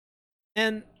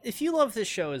 And if you love this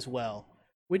show as well,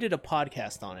 we did a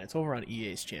podcast on it. It's over on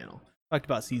EA's channel. Talked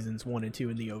about seasons 1 and 2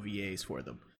 and the OVAs for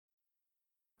them.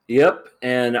 Yep,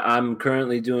 and I'm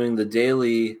currently doing the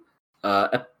daily,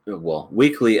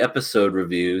 weekly episode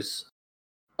reviews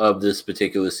of this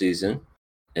particular season.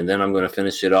 And then I'm going to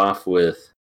finish it off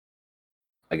with,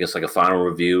 I guess, like a final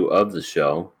review of the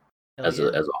show as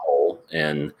a whole.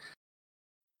 And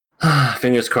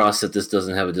fingers crossed that this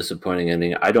doesn't have a disappointing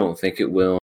ending. I don't think it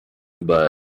will, but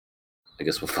I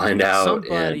guess we'll find out.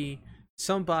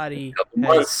 Somebody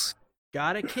has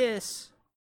got a kiss.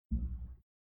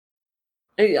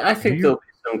 Hey, I think there'll be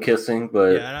some kissing,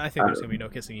 but yeah, I think there's gonna be no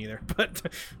kissing either. But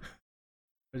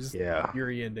just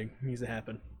Yuri ending needs to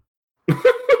happen.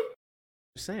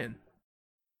 Just saying.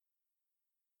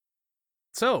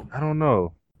 So I don't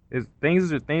know.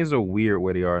 Things are weird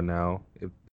where they are now.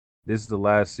 If this is the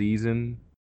last season,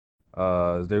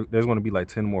 there's going to be like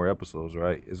 10 more episodes,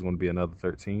 right? It's going to be another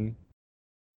 13.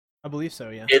 I believe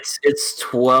so. Yeah. It's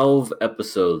 12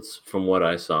 episodes from what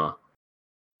I saw.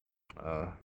 I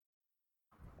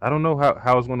don't know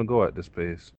how it's going to go at this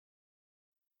pace.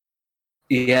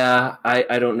 Yeah,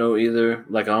 I don't know either.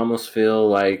 Like, I almost feel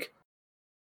like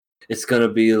it's going to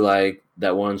be like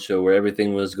that one show where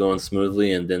everything was going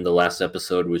smoothly, and then the last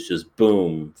episode was just,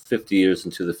 boom, 50 years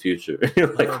into the future.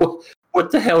 You're like,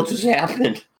 what the hell just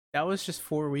happened? That was just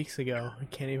 4 weeks ago. I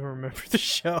can't even remember the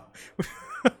show.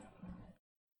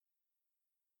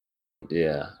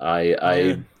 Yeah, I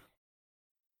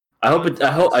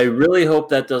really hope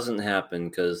that doesn't happen,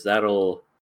 because that'll,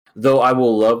 though I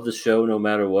will love the show no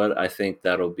matter what, I think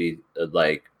that'll be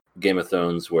like Game of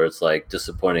Thrones, where it's like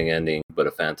disappointing ending but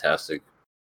a fantastic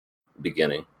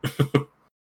beginning.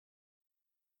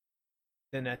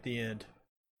 Then at the end,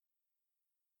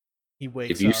 he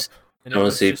wakes up. I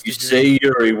want to say, if you say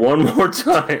Yuri one more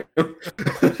time.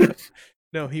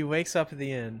 No, he wakes up at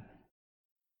the end,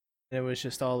 and it was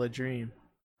just all a dream.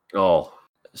 Oh,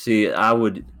 see, I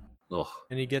would. Oh.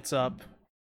 And he gets up,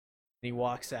 and he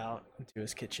walks out into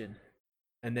his kitchen,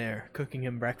 and they're cooking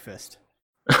him breakfast.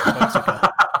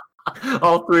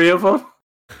 All three of them?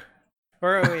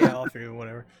 Or yeah, all three,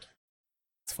 whatever.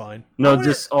 It's fine. No,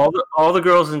 just all the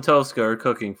girls in Tosca are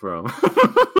cooking for him.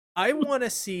 I want to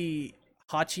see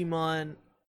Hachiman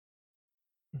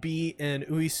be in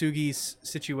Uesugi's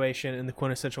situation in the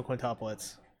quintessential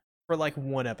quintuplets for like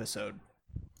one episode.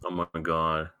 Oh my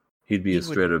god. He'd be a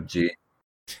straight up G.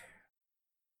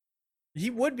 He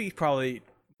would be probably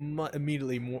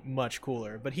immediately much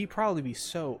cooler, but he'd probably be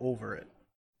so over it.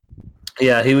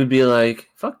 Yeah, he would be like,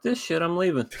 "Fuck this shit, I'm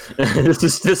leaving. this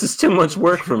is too much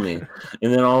work for me."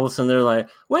 And then all of a sudden they're like,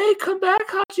 "Wait, come back,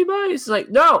 Hachibai." He's like,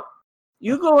 "No,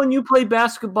 you go and you play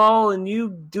basketball and you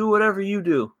do whatever you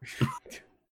do."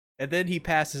 And then he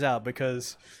passes out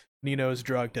because Nino's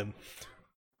drugged him.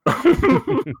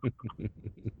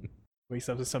 Wakes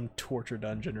up to some torture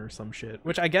dungeon or some shit,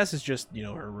 which I guess is just,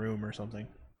 her room or something.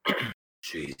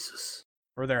 Jesus.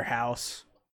 Or their house.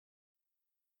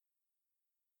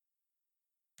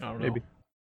 I don't know. Maybe.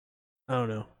 I don't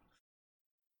know.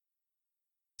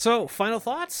 So, final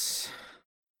thoughts?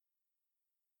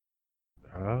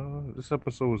 This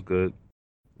episode was good.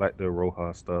 Like the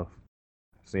Roja stuff.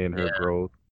 Seeing her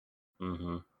growth.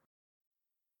 Mm-hmm.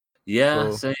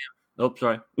 Yeah, So, same. Oh,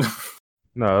 sorry.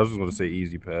 No, I was just gonna say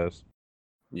easy pass.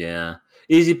 Yeah.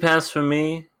 Easy pass for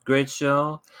me. Great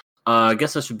show. I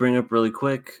guess I should bring up really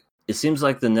quick. It seems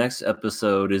like the next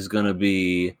episode is going to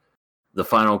be the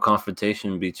final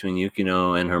confrontation between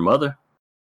Yukino and her mother.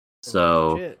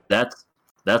 So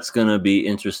that's going to be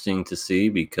interesting to see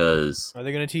because... Are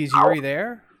they going to tease Yuri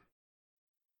there?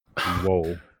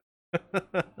 Whoa.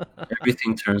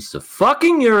 Everything turns to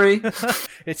fucking Yuri.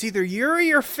 It's either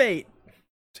Yuri or Fate.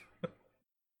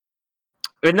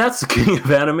 And that's the King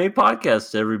of Anime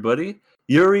podcast, everybody.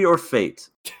 Yuri or Fate.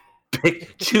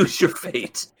 Choose your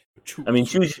fate.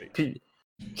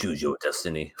 Choose your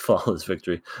destiny. Flawless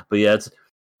victory. But yeah, it's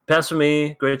pass for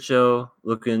me. Great show.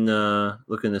 Looking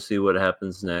to see what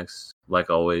happens next. Like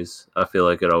always, I feel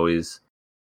like it always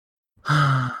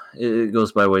it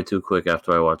goes by way too quick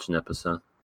after I watch an episode.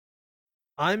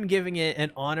 I'm giving it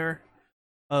an honor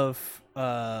of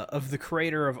the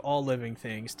creator of all living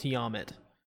things, Tiamat.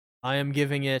 I am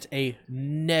giving it a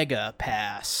nega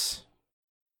pass.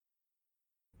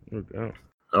 Okay.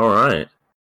 All right.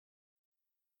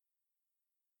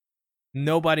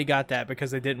 Nobody got that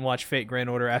because they didn't watch Fate Grand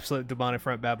Order Absolute Demonic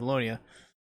Front Babylonia.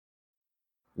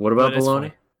 What about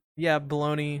bologna? Yeah,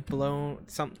 bologna,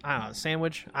 some I don't know,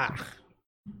 sandwich.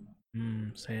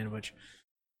 Sandwich.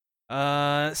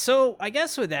 So I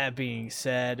guess with that being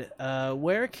said,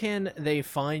 where can they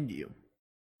find you?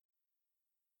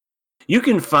 You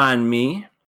can find me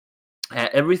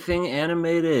at Everything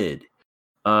Animated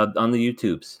on the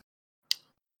YouTubes.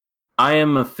 I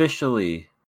am officially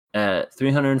at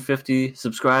 350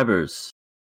 subscribers,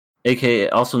 aka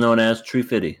also known as Tree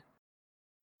Fitty.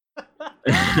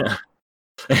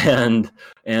 and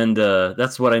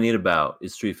that's what I need about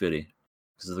is Tree Fitty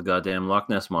because of the goddamn Loch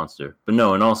Ness monster. But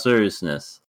no, in all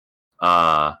seriousness,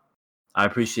 I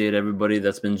appreciate everybody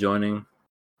that's been joining.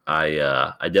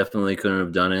 I definitely couldn't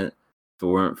have done it if it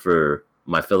weren't for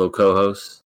my fellow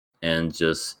co-hosts and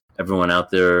just everyone out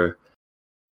there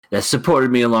that supported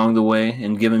me along the way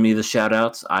and given me the shout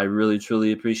outs. I really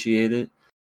truly appreciate it.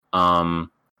 I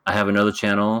have another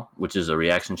channel, which is a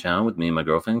reaction channel with me and my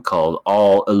girlfriend called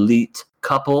All Elite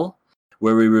Couple,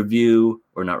 where we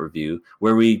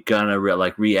where we gonna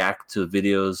react to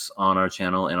videos on our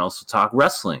channel and also talk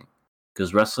wrestling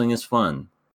because wrestling is fun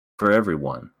for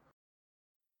everyone.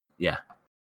 Yeah.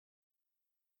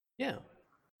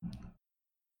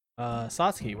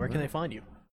 Satsuki, where can they find you?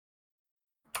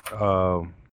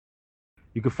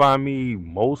 You can find me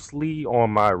mostly on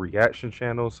my reaction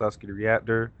channel, Satsuki the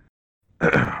Reactor.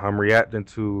 I'm reacting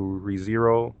to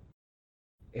ReZero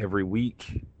every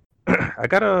week. I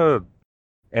gotta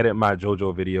edit my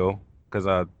JoJo video because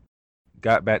I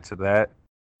got back to that.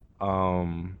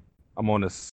 I'm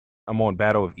on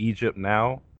Battle of Egypt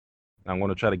now. I'm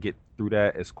gonna try to get through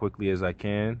that as quickly as I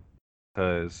can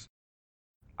because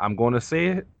I'm gonna say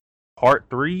it. Part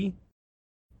 3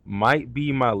 might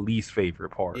be my least favorite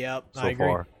part. Yep, so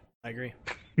far. I agree.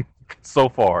 So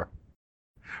far,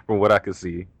 from what I can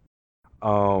see.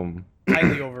 Highly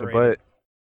overrated.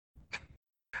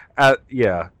 But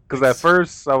because at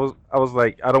first I was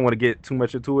like, I don't want to get too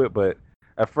much into it, but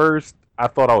at first I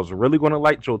thought I was really going to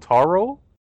like Jotaro,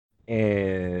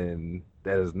 and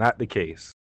that is not the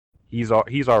case. He's all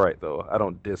right though. I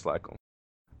don't dislike him,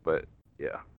 but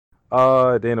yeah.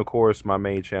 Then of course my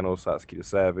main channel, Satsuki the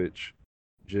Savage,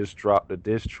 just dropped a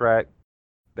diss track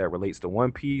that relates to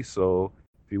One Piece. So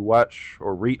if you watch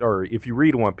or if you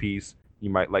read One Piece, you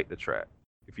might like the track.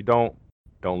 If you don't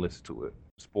listen to it.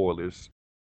 Spoilers.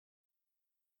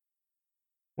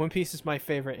 One Piece is my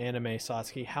favorite anime,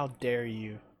 Satsuki. How dare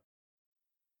you?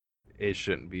 It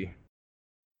shouldn't be.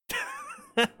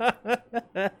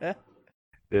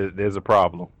 There's a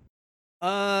problem.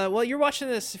 Well, you're watching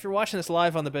this. If you're watching this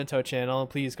live on the Bento channel,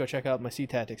 please go check out my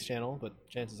SeaTactics channel. But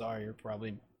chances are you're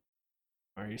probably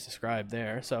already subscribed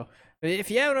there. So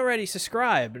if you haven't already,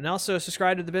 subscribe, and also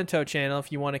subscribe to the Bento channel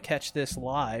if you want to catch this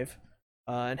live.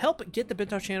 and help get the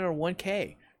Bento channel to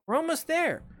 1K. We're almost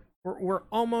there. We're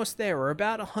almost there. We're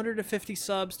about 150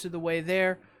 subs to the way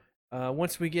there.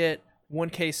 Once we get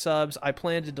 1K subs, I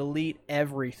plan to delete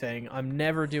everything. I'm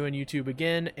never doing YouTube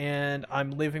again, and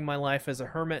I'm living my life as a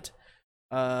hermit,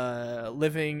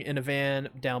 living in a van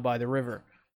down by the river.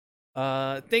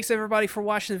 Thanks everybody for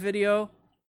watching the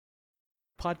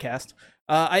podcast.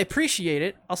 I appreciate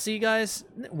it. I'll see you guys.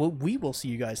 Well, we will see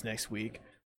you guys next week.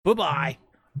 Bye-bye.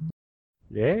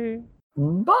 Yeah.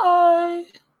 Bye.